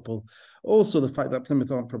first couple. Also, the fact that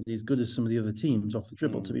Plymouth aren't probably as good as some of the other teams off the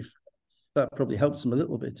dribble. To be fair, that probably helps them a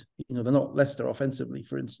little bit. They're not Leicester offensively,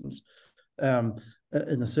 for instance, and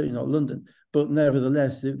they're certainly not London. But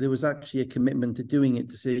nevertheless, there was actually a commitment to doing it,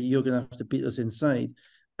 to say you're going to have to beat us inside.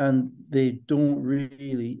 And they don't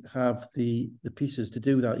really have the pieces to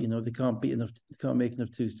do that. They can't beat enough. They can't make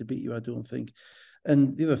enough twos to beat you, I don't think.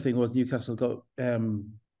 And the other thing was Newcastle got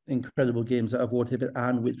incredible games out of Ward Hibbert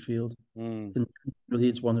and Whitfield. And really,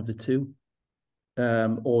 it's one of the two,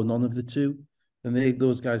 or none of the two. And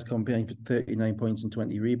those guys combined for 39 points and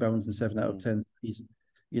 20 rebounds and 7 out of 10.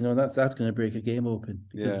 That's going to break a game open.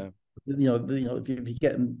 Because, if you're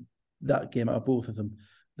getting that game out of both of them,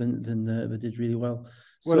 then they did really well.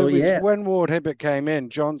 Well, it was when Ward Hibbert came in,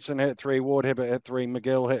 Johnson hit 3, Ward Hibbert hit 3,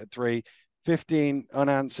 McGill hit 3, 15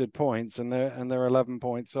 unanswered points, and they're 11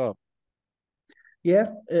 points up. Yeah,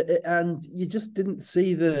 and you just didn't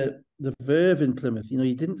see the verve in Plymouth.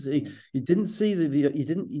 You didn't see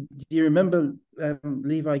Do you remember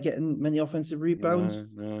Levi getting many offensive rebounds?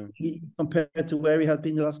 No. Compared to where he had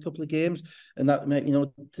been the last couple of games, and that,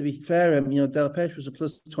 to be fair, Delpeche was a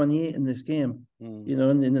plus 28 in this game. And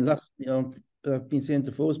in the last, I've been saying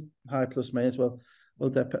Defoe's high plus minus. Well,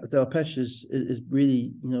 Delpeche is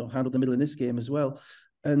really handled the middle in this game as well,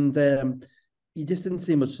 and you just didn't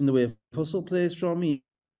see much in the way of hustle plays from me,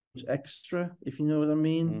 extra, if you know what I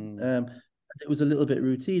mean. It was a little bit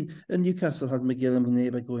routine, and Newcastle had McGill and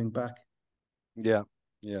Neighbour going back. Yeah.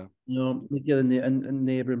 Yeah. You know, McGill and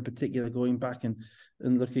Neighbour in particular going back and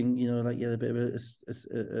looking, you know, like he had a bit of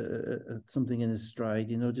something in his stride,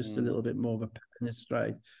 you know, just a little bit more of a pep in his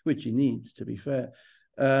stride, which he needs, to be fair.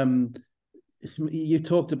 You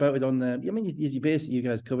talked about it on the. I mean, you basically you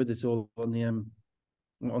guys covered this all on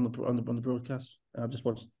the broadcast. I've just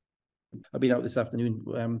watched. I've been out this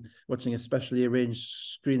afternoon watching a specially arranged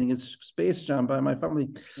screening of Space Jam by my family.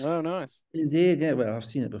 Oh, nice. Indeed, yeah. Well, I've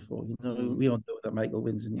seen it before. You know, we all know that Michael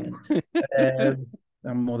wins in the end.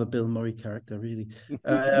 I'm more the Bill Murray character, really.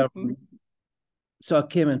 So I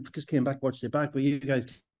came back, watched it back, but you guys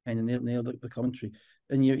kind of nailed the commentary.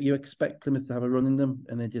 And you expect Plymouth to have a run in them,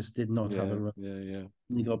 and they just did not have a run. Yeah.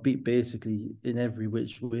 They got beat basically in every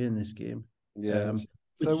which way in this game. Yeah.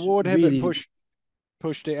 So Ward Hibbert really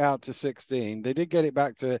pushed it out to 16. They did get it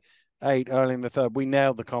back to 8 early in the third. We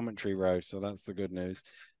nailed the commentary row, so that's the good news.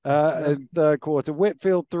 Third quarter,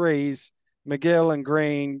 Whitfield threes, McGill and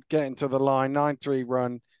Green getting to the line, 9-3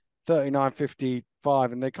 run, 39-55,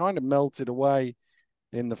 and they kind of melted away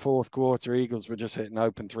in the fourth quarter. Eagles were just hitting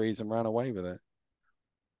open threes and ran away with it.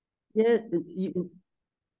 Yeah, the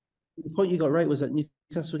point you got right was that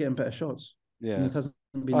Newcastle were getting better shots. Yeah.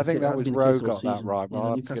 I think that was Rowe got that right, but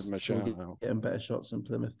I'll have to give him a shout out. Getting better shots than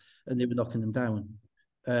Plymouth, and they were knocking them down.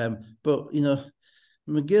 But you know,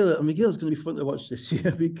 McGill's going to be fun to watch this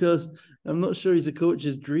year because I'm not sure he's a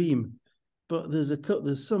coach's dream, but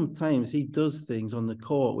there's sometimes he does things on the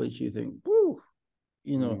court which you think, woo,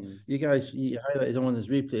 you know, you highlighted on one of his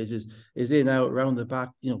replays is in out around the back,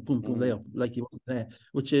 you know, boom boom layup like he wasn't there,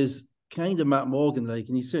 which is kind of Matt Morgan like,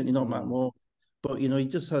 and he's certainly not Matt Morgan, but you know he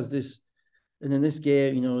just has this. And in this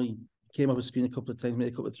game, you know, he came off the screen a couple of times, made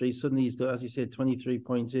a couple of threes. Suddenly he's got, as you said, 23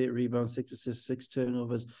 points, 8 rebounds, 6 assists, 6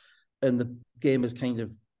 turnovers. And the game is kind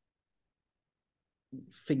of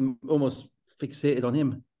almost fixated on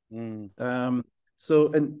him.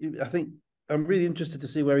 So, and I think I'm really interested to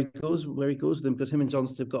see where he goes with them, because him and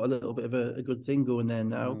Johnston have got a little bit of a good thing going there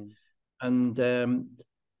now. And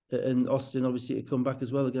Austin, obviously, to come back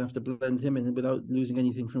as well. They're going to have to blend him in without losing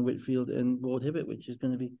anything from Whitfield and Ward Hibbert, which is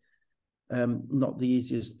going to be not the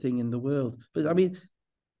easiest thing in the world. But I mean,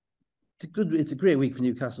 it's a great week for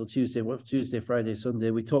Newcastle. Tuesday, Friday,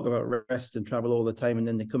 Sunday. We talk about rest and travel all the time, and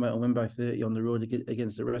then they come out and win by 30 on the road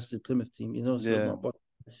against the rested Plymouth team. You know, so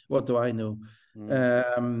what do I know?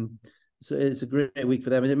 So it's a great week for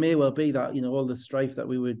them, and it may well be that, you know, all the strife that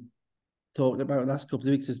we were talking about in the last couple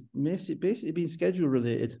of weeks is basically been schedule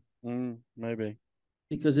related. Maybe.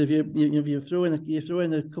 Because if you throw in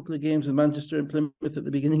a couple of games with Manchester and Plymouth at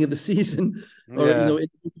the beginning of the season, or you know, in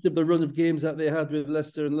the run of games that they had with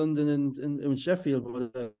Leicester and London and Sheffield,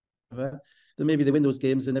 whatever, then maybe they win those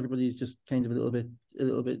games and everybody's just kind of a little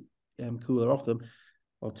bit cooler off them.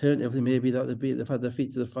 Alternatively, maybe that they've had their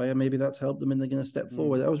feet to the fire. Maybe that's helped them and they're going to step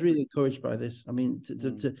forward. I was really encouraged by this. I mean,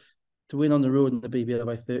 to win on the road in the BBL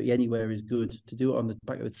by 30 anywhere is good. To do it on the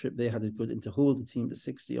back of the trip they had is good, and to hold the team to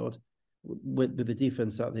 60 odd. With the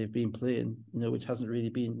defense that they've been playing, you know, which hasn't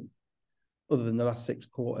really been, other than the last 6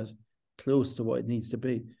 quarters, close to what it needs to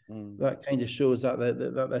be. That kind of shows that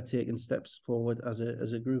they're taking steps forward as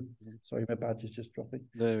a group. Sorry, my badge is just dropping.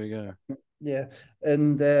 There we go. Yeah,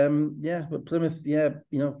 and but Plymouth, you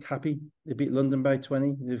know, happy they beat London by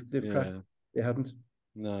 20. They've cracked. They hadn't.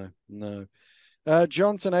 No.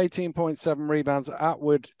 Johnson 18.7 rebounds,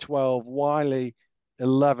 Atwood 12, Wiley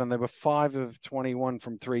 11. They were 5 of 21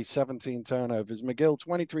 from 3, 17 turnovers. McGill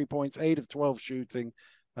 23 points, 8 of 12 shooting,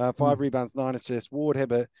 5 rebounds, 9 assists. Ward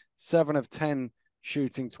Hibbert 7 of 10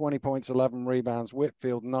 shooting, 20 points, 11 rebounds.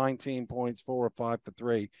 Whitfield 19 points, 4 of 5 for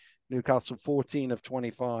 3. Newcastle 14 of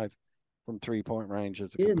 25 from 3-point range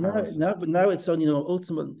as a comparison. Now it's on, you know,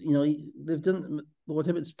 ultimate, you know, they've done, Ward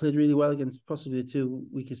Hibbert's played really well against possibly the 2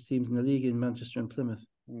 weakest teams in the league in Manchester and Plymouth.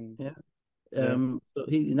 So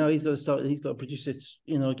he's got to start. He's got to produce it,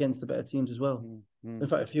 you know, against the better teams as well. In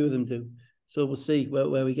fact, a few of them do. So we'll see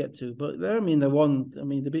where we get to. But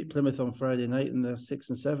they beat Plymouth on Friday night, and they're 6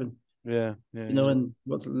 and 7. You know, and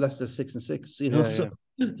what's Leicester 6 and 6. You know,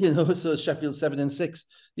 you know, so Sheffield 7 and 6.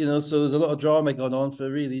 You know, so there's a lot of drama going on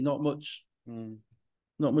for really not much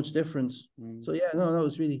difference. So that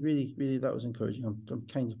was really that was encouraging. I'm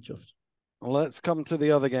kind of chuffed. Well, let's come to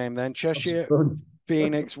the other game then. Cheshire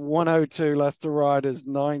Phoenix 102, Leicester Riders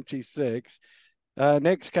 96.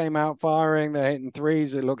 Knicks came out firing. They're hitting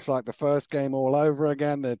threes. It looks like the first game all over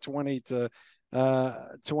again. They're 20 to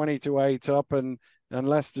 8 up, and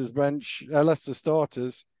Leicester's Leicester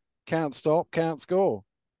starters can't stop, can't score.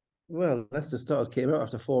 Well, Leicester starters came out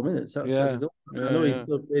after 4 minutes. That says it all. I know he's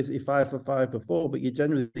basically 5 for 5 before, but you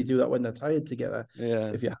generally do that when they're tired together.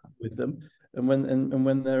 If you're happy with them. And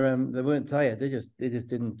when they weren't tired, they just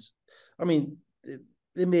didn't. I mean,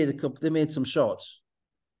 they made some shots,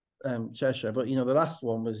 Cheshire, but the last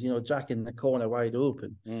one was Jack in the corner wide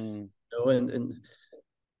open, and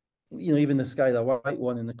even the Skylar White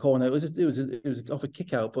one in the corner, it was off a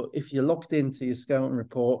kick out. But if you're locked into your scouting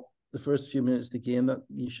report the first few minutes of the game, that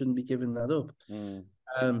you shouldn't be giving that up.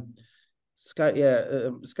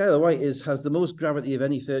 Skylar White has the most gravity of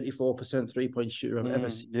any 34% 3-point shooter I've ever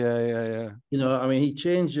seen. Yeah. I mean,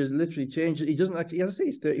 literally changes. He doesn't actually, as I say,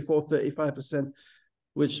 he's 34-35%,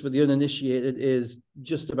 which for the uninitiated is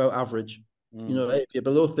just about average. If you're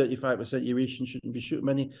below 35%, you're reaching, shouldn't be shooting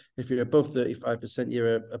many. If you're above 35%,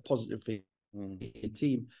 you're a positive for your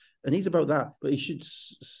team. And he's about that, but he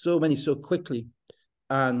shoots so many so quickly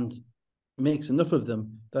and makes enough of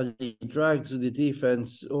them that he drags the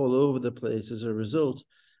defense all over the place as a result.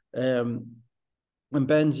 And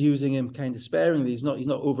Ben's using him kind of sparingly. He's not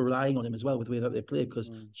over relying on him as well with the way that they play,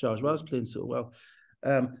 because Charles was playing so well.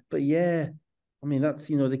 But yeah, I mean, that's,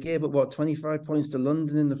 they gave up 25 points to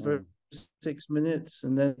London in the first 6 minutes,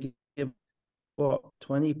 and then gave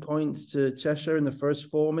 20 points to Cheshire in the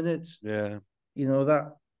first 4 minutes. Yeah.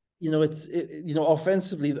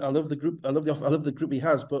 Offensively, I love the group. I love the group he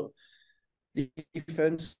has, but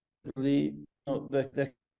defensively,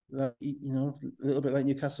 they're a little bit like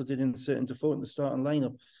Newcastle did in certain default in the starting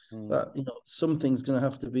lineup. That something's going to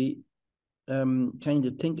have to be kind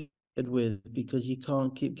of tinkered with, because you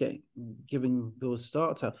can't keep giving those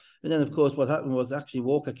starts out. And then, of course, what happened was actually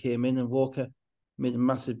Walker came in, and Walker made a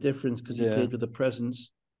massive difference because he played with a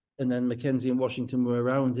presence. And then Mackenzie and Washington were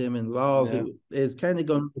around him, and Lyle, who is kind of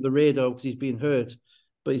gone under the radar because he's been hurt,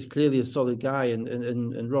 but he's clearly a solid guy,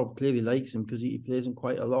 and Rob clearly likes him because he plays him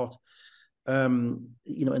quite a lot. And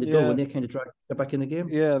the goal when they kind of drag step back in the game.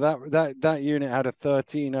 Yeah, that unit had a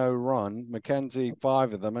 13-0 run. Mackenzie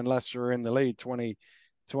 5 of them, and Leicester were in the lead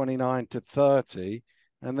 29-30.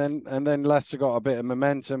 And then Leicester got a bit of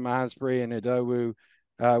momentum. Asbury and Idowu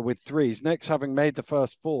with threes. Knicks, having made the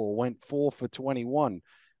first 4, went 4 for 21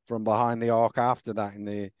 from behind the arc after that in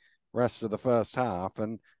the rest of the first half.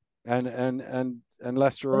 And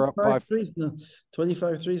Leicester are up by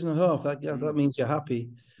 25 threes and a half. That means you're happy.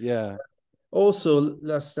 Yeah. Also,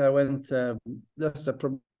 Leicester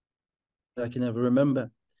probably I can never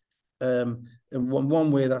remember. And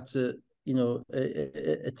one way that's a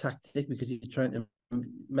tactic, because you're trying to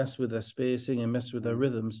mess with their spacing and mess with their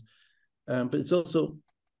rhythms. But it's also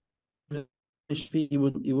you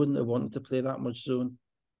wouldn't have wanted to play that much zone.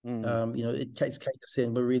 It's kind of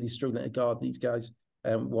saying we're really struggling to guard these guys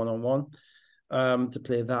one-on-one to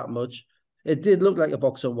play that much. It did look like a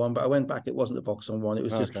box on one, but I went back. It wasn't a box on one. It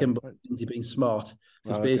was just Kimber being smart,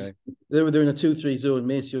 because basically they were in a 2-3 zone.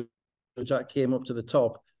 Maceo Jack came up to the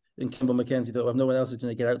top, and Kimball Mackenzie thought, well, no one else is going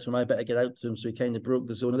to get out to him, I better get out to him. So he kind of broke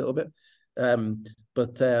the zone a little bit.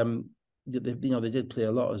 But they did play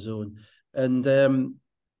a lot of zone, and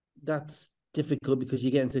that's difficult because you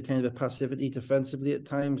get into kind of a passivity defensively at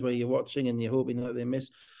times where you're watching and you're hoping that they miss.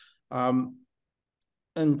 And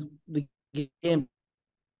the game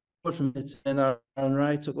from it, and Aaron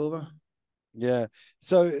Wright took over. Yeah.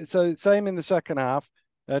 So same in the second half.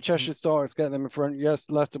 Cheshire starts get them in front. Yes,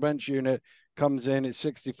 Leicester bench unit comes in. It's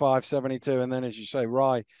 65-72, and then, as you say,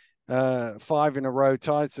 Rye 5 in a row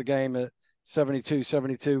ties the game at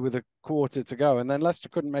 72-72 with a quarter to go, and then Leicester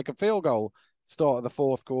couldn't make a field goal start of the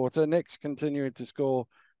fourth quarter. Knicks continuing to score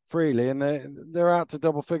freely, and they're out to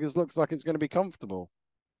double figures. Looks like it's going to be comfortable.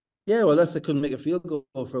 Yeah, well, Leicester couldn't make a field goal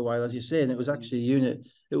for a while, as you say, and it was actually a unit.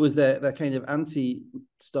 It was their kind of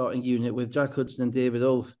anti-starting unit with Jack Hudson and David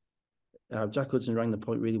Ulf. Jack Hudson rang the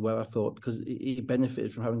point really well, I thought, because he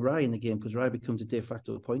benefited from having Rye in the game, because Rye becomes a de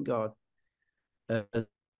facto point guard.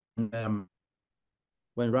 When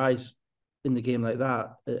Rye's in the game like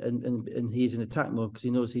that, and he's in attack mode because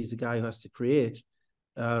he knows he's the guy who has to create,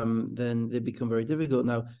 then they become very difficult.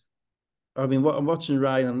 Now, I mean, what I'm watching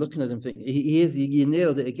Ryan, I'm looking at him thinking you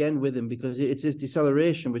nailed it again with him, because it's his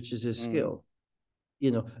deceleration, which is his skill,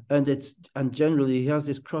 and generally he has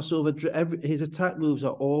this crossover. His attack moves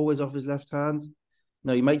are always off his left hand.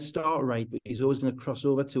 Now he might start right, but he's always going to cross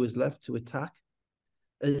over to his left to attack.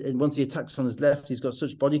 And once he attacks on his left, he's got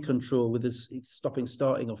such body control with his stopping,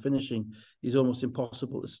 starting, or finishing. He's almost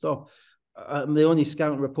impossible to stop. The only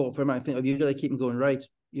scouting report for him, I think, you got to keep him going right.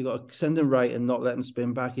 You got to send him right and not let him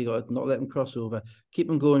spin back. You got to not let him cross over. Keep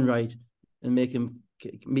him going right and have him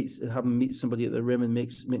meet somebody at the rim and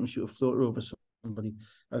make him shoot a floater over somebody.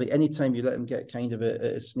 I think anytime you let him get kind of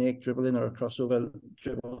a snake dribbling or a crossover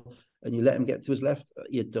dribble, and you let him get to his left,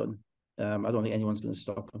 you're done. I don't think anyone's going to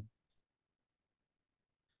stop him.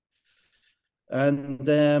 And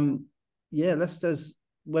Leicester's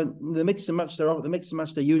when they mix and match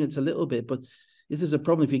their units a little bit, but this is a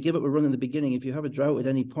problem. If you give up a run in the beginning, if you have a drought at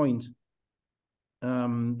any point,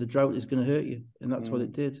 the drought is going to hurt you, and that's what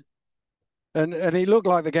it did. And he looked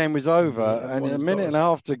like the game was over, and Everyone a has minute got and a us.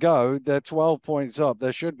 half to go. They're 12 points up.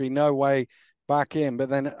 There should be no way back in. But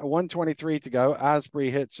then 1:23 to go.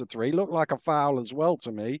 Asbury hits a three. Looked like a foul as well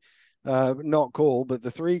to me. Not cool, but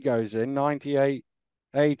the three goes in.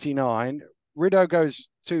 98-89. Rideau goes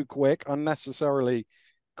too quick, unnecessarily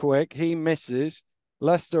quick. He misses.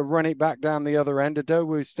 Leicester run it back down the other end.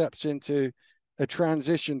 Adowu steps into a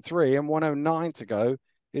transition three, and 109 to go.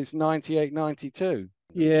 It's 98-92.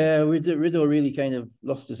 Yeah, Rideau really kind of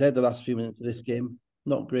lost his head the last few minutes of this game.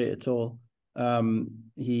 Not great at all.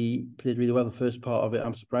 He played really well the first part of it.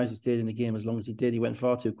 I'm surprised he stayed in the game as long as he did. He went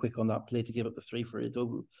far too quick on that play to give up the three for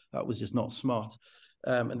Rideau. That was just not smart.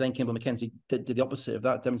 And then Campbell Mackenzie did the opposite of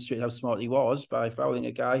that, demonstrated how smart he was by fouling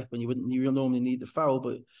a guy when you normally need the foul,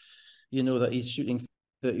 but you know that he's shooting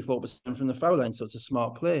 34% from the foul line, so it's a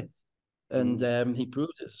smart play. And he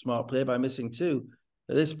proved it's a smart play by missing two.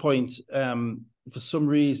 At this point, for some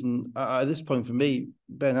reason, at this point for me,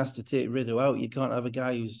 Ben has to take Rideau out. You can't have a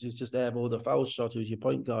guy who's just airballed a foul shot who's your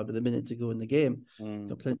point guard with a minute to go in the game.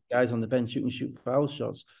 Got plenty of guys on the bench who can shoot foul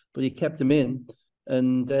shots, but he kept them in.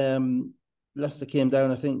 And Leicester came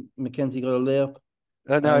down. I think Mackenzie got a layup.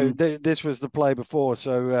 No, this was the play before.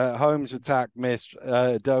 So Holmes' attack missed.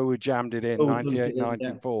 Doe jammed it in, 98-94.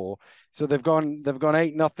 Yeah. So they've gone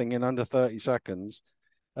 8-0 in under 30 seconds.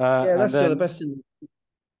 That's the best.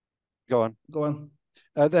 Go on. Go on.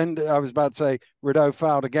 Then I was about to say Rideau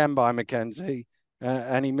fouled again by Mackenzie,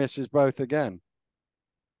 and he misses both again.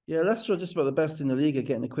 Yeah, Leicester are just about the best in the league at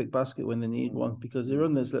getting a quick basket when they need one, because they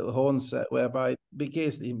run this little horn set whereby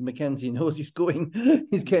basically Mackenzie knows he's going,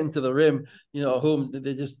 he's getting to the rim. You know, Holmes,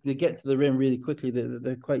 they get to the rim really quickly.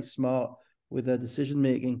 They're quite smart with their decision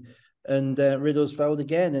making. And Rideau's fouled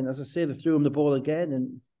again, and as I say, they threw him the ball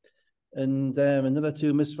again, and another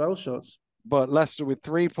two missed foul shots. But Leicester with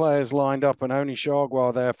three players lined up and only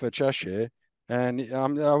Chargois there for Cheshire. And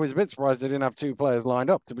I was a bit surprised they didn't have two players lined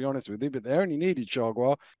up, to be honest with you, but they only needed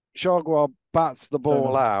Chargois. Chargois bats the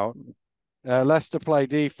ball out. Leicester play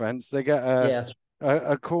defense. They get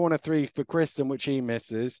a corner three for Kristen, which he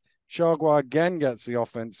misses. Chargois again gets the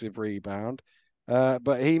offensive rebound,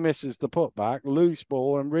 but he misses the putback. Loose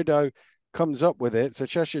ball, and Rideau comes up with it. So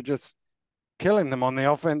Cheshire just killing them on the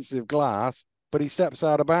offensive glass, but he steps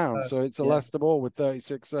out of bounds. So it's a Leicester ball with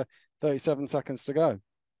 37 seconds to go.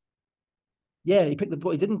 Yeah, he picked the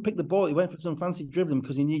ball. He didn't pick the ball. He went for some fancy dribbling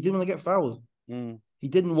because he didn't want to get fouled. He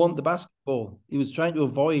didn't want the basketball. He was trying to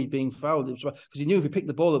avoid being fouled because he knew if he picked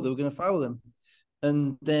the ball up, they were going to foul him.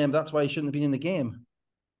 And that's why he shouldn't have been in the game,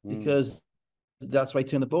 because that's why he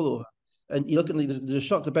turned the ball over. And you look at the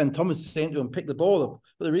shot to Ben Thomas saying to him, pick the ball up.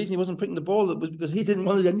 But the reason he wasn't picking the ball up was because he didn't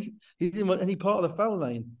want any part of the foul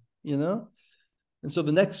line, you know? And so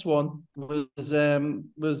the next one was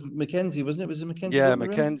Mackenzie, wasn't it? Was it Mackenzie? Yeah,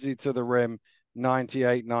 Mackenzie to the rim,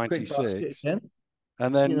 98-96.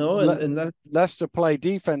 And then Leicester play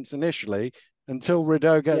defense initially until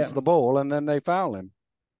Rideau gets the ball, and then they foul him.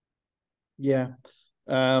 Yeah.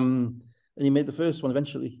 And he made the first one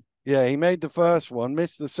eventually. Yeah, he made the first one,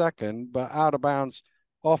 missed the second, but out of bounds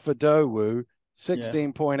off Adowu.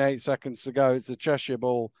 16.8 seconds to go. It's a Cheshire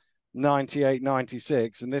ball,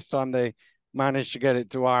 98-96. And this time they managed to get it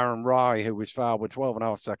to Aaron Rye, who was fouled with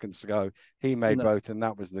 12.5 seconds to go. He made both, and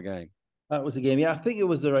that was the game. That was the game. Yeah, I think it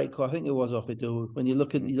was the right call. I think it was off Adowu. When you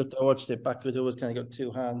look at, I watched it back. Adowu kind of got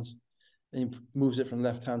two hands, and he moves it from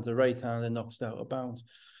left hand to right hand and knocks it out of bounds.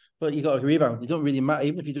 But you got a rebound. It don't really matter,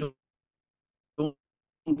 even if you don't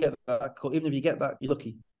get that call. Even if you get that, you're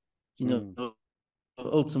lucky. You know,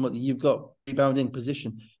 ultimately you've got rebounding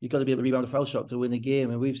position. You've got to be able to rebound a foul shot to win a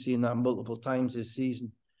game, and we've seen that multiple times this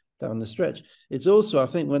season down the stretch. It's also, I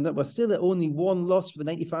think, we're still at only one loss for the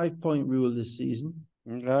 95-point rule this season.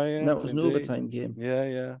 Oh, yeah, and that was an overtime game.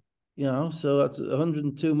 Yeah. You know, so that's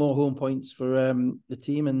 102 more home points for the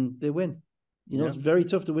team, and they win. You know, it's very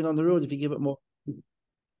tough to win on the road if you give it more.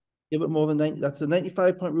 Give it more than 90. That's the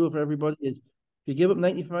 95-point rule for everybody. Is if you give up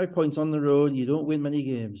 95 points on the road, you don't win many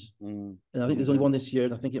games. And I think there's only one this year,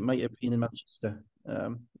 and I think it might have been in Manchester,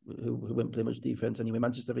 who wouldn't play much defense anyway.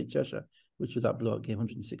 Manchester v Cheshire, which was that blowout game,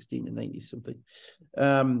 116-90 something.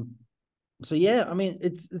 So yeah, I mean,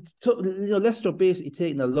 it's Leicester are basically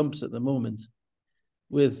taking the lumps at the moment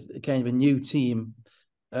with kind of a new team,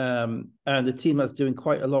 and a team that's doing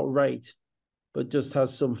quite a lot right, but just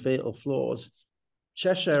has some fatal flaws.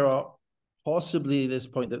 Cheshire are possibly at this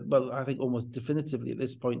point, I think almost definitively at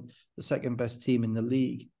this point, the second best team in the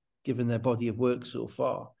league, given their body of work so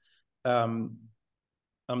far. Um,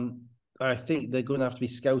 um, I think they're going to have to be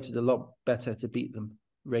scouted a lot better to beat them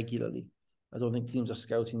regularly. I don't think teams are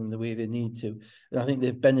scouting them the way they need to. And I think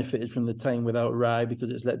they've benefited from the time without Rye because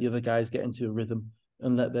it's let the other guys get into a rhythm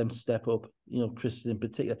and let them step up. You know, Chris in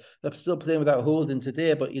particular. They're still playing without Holden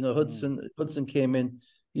today, but you know, Hudson came in,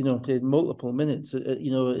 you know, played multiple minutes,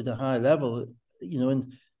 you know, at a high level, you know,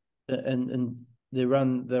 and they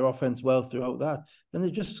ran their offense well throughout that. And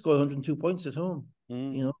they just scored 102 points at home.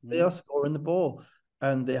 You know, they are scoring the ball,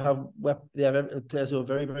 and they have players who are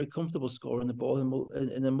very, very comfortable scoring the ball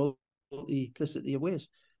in a multiplicity of ways.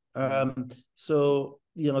 So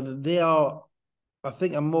you know, they are. I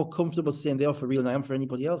think I'm more comfortable saying they offer real than I am for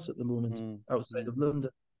anybody else at the moment outside of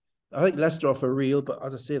London. I think Leicester offer real, but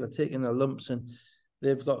as I say, they're taking their lumps and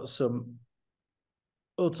they've got some.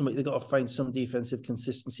 Ultimately, they've got to find some defensive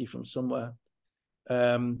consistency from somewhere.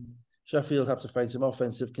 Sheffield have to find some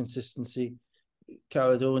offensive consistency.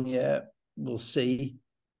 Caledonia, we'll see.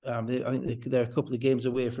 I think they're a couple of games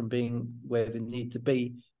away from being where they need to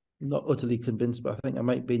be. I'm not utterly convinced, but I think I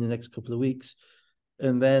might be in the next couple of weeks.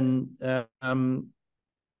 And then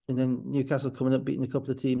Newcastle coming up beating a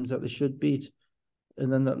couple of teams that they should beat.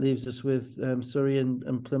 And then that leaves us with Surrey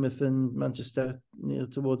and Plymouth and Manchester, you know,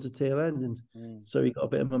 towards the tail end. And Surrey got a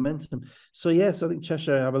bit of momentum. So yes, I think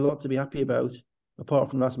Cheshire have a lot to be happy about, apart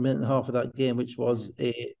from the last minute and a half of that game, which was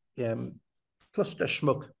a cluster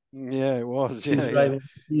schmuck. Yeah, it was.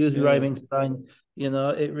 Use rhyming sign. You know,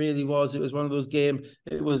 it really was. It was one of those games.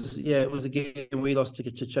 It was a game we lost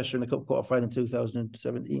to Cheshire in the cup quarter final in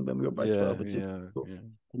 2017 when we were up by 12 or 2.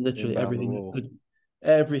 Literally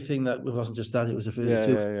everything that it wasn't just that, it was a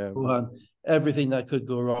 32. Everything that could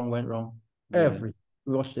go wrong went wrong. We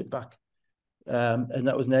watched it back. And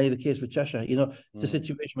that was nearly the case with Cheshire. You know, it's a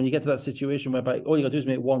situation when you get to that situation whereby all you got to do is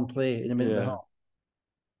make one play in a minute and a half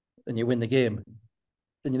and you win the game.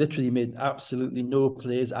 And you literally made absolutely no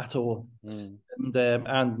plays at all, and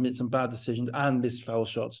made some bad decisions and missed foul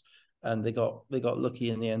shots, and they got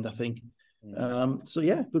lucky in the end, I think. So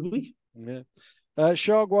yeah, good week.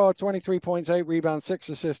 Shogwa, 23 points, 8 rebounds, 6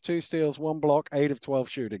 assists, 2 steals, 1 block, 8 of 12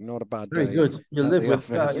 shooting. Not a bad day. Very good. You live with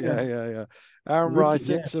that. Yeah. Aaron Rice,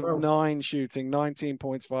 6 of 9 shooting, 19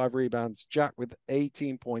 points, 5 rebounds. Jack with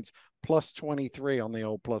 18 points, plus 23 on the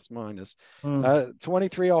old plus minus.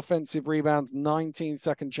 23 offensive rebounds, 19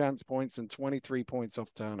 second chance points, and 23 points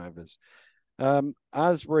off turnovers.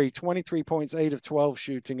 Asbury, 23 points, 8 of 12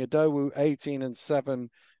 shooting. Adowu, 18 and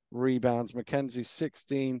 7 rebounds. Mackenzie,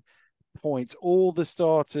 16 points. All the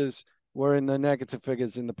starters were in the negative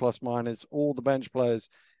figures in the plus minus. All the bench players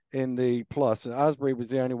in the plus. Asbury was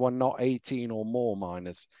the only one not 18 or more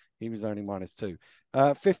minus. He was only minus 2.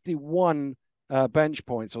 51 bench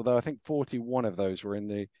points, although I think 41 of those were in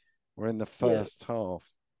the first half.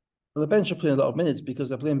 Well, the bench are playing a lot of minutes because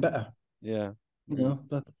they're playing better. You know,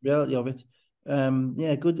 that's the reality of it.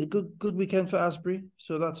 Good weekend for Asbury,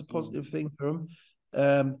 so that's a positive thing for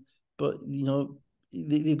them. But you know,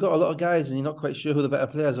 they've got a lot of guys, and you're not quite sure who the better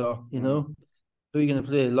players are. You know, who are you going to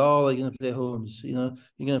play? Lawler, are you going to play Holmes? You know,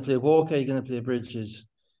 you're going to play Walker, you're going to play Bridges,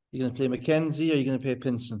 you're going to play Mackenzie, or you're going to play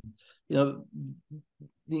Pinson. You know,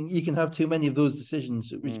 you can have too many of those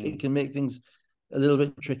decisions, which it can make things a little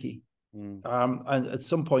bit tricky. And at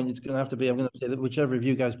some point, it's going to have to be, I'm going to play that whichever of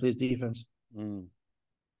you guys plays defense. And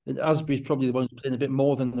Asbury's probably the one who's playing a bit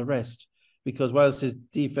more than the rest, because whilst his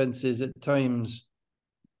defense is at times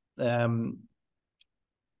unattached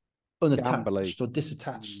or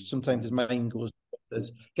disattached, sometimes his mind goes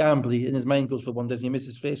gambly and his mind goes for one day and he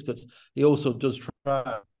misses face cuts. He also does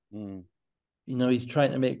try. You know, he's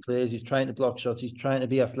trying to make plays, he's trying to block shots, he's trying to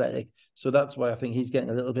be athletic. So that's why I think he's getting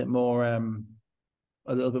a little bit more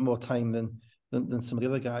time than some of the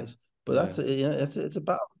other guys. But it's a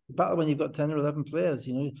battle when you've got 10 or 11 players,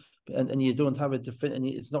 you know, and you don't have a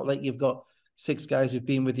definitive. It's not like you've got 6 guys who've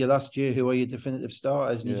been with you last year who are your definitive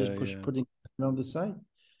starters, and you just putting around the side,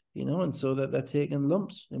 you know, and so that they're taking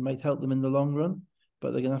lumps. It might help them in the long run,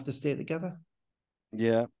 but they're going to have to stay together.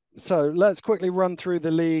 Yeah. So let's quickly run through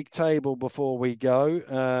the league table before we go.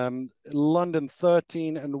 London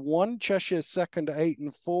 13-1, Cheshire 2nd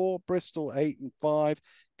 8-4, Bristol 8-5,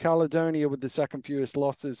 Caledonia with the second fewest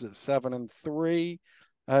losses at 7-3,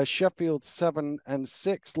 Sheffield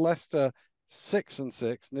 7-6, Leicester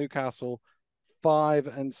 6-6, Newcastle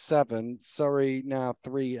 5-7, Surrey now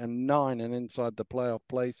 3-9 and inside the playoff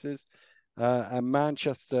places. And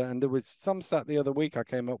Manchester, and there was some stat the other week I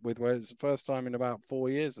came up with where it's the first time in about 4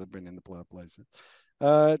 years they've been in the playoff places.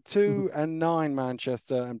 2-9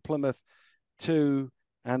 Manchester, and Plymouth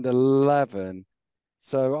 2-11.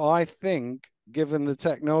 So I think, given the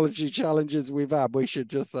technology challenges we've had, we should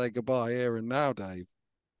just say goodbye here and now, Dave.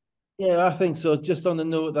 Yeah, I think so. Just on the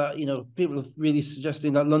note that, people are really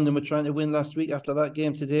suggesting that London were trying to win last week after that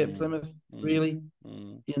game today at Mm, Plymouth. mm, Really,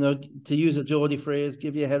 mm. to use a Geordie phrase,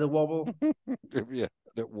 give your head a wobble. Yeah,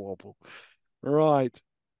 it wobble. Right.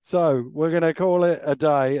 So we're gonna call it a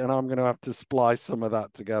day, and I'm gonna have to splice some of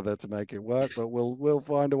that together to make it work, but we'll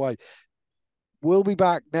find a way. We'll be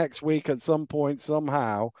back next week at some point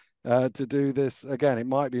somehow to do this again. It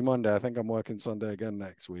might be Monday. I think I'm working Sunday again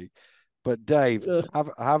next week. But Dave,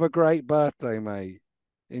 have a great birthday, mate.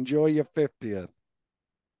 Enjoy your 50th.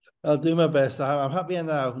 I'll do my best. I'm happier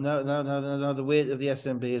now. Now the weight of the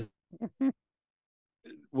SMB is.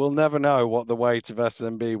 We'll never know what the weight of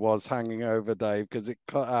SMB was hanging over Dave because it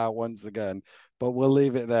cut out once again. But we'll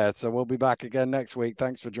leave it there. So we'll be back again next week.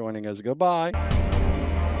 Thanks for joining us. Goodbye.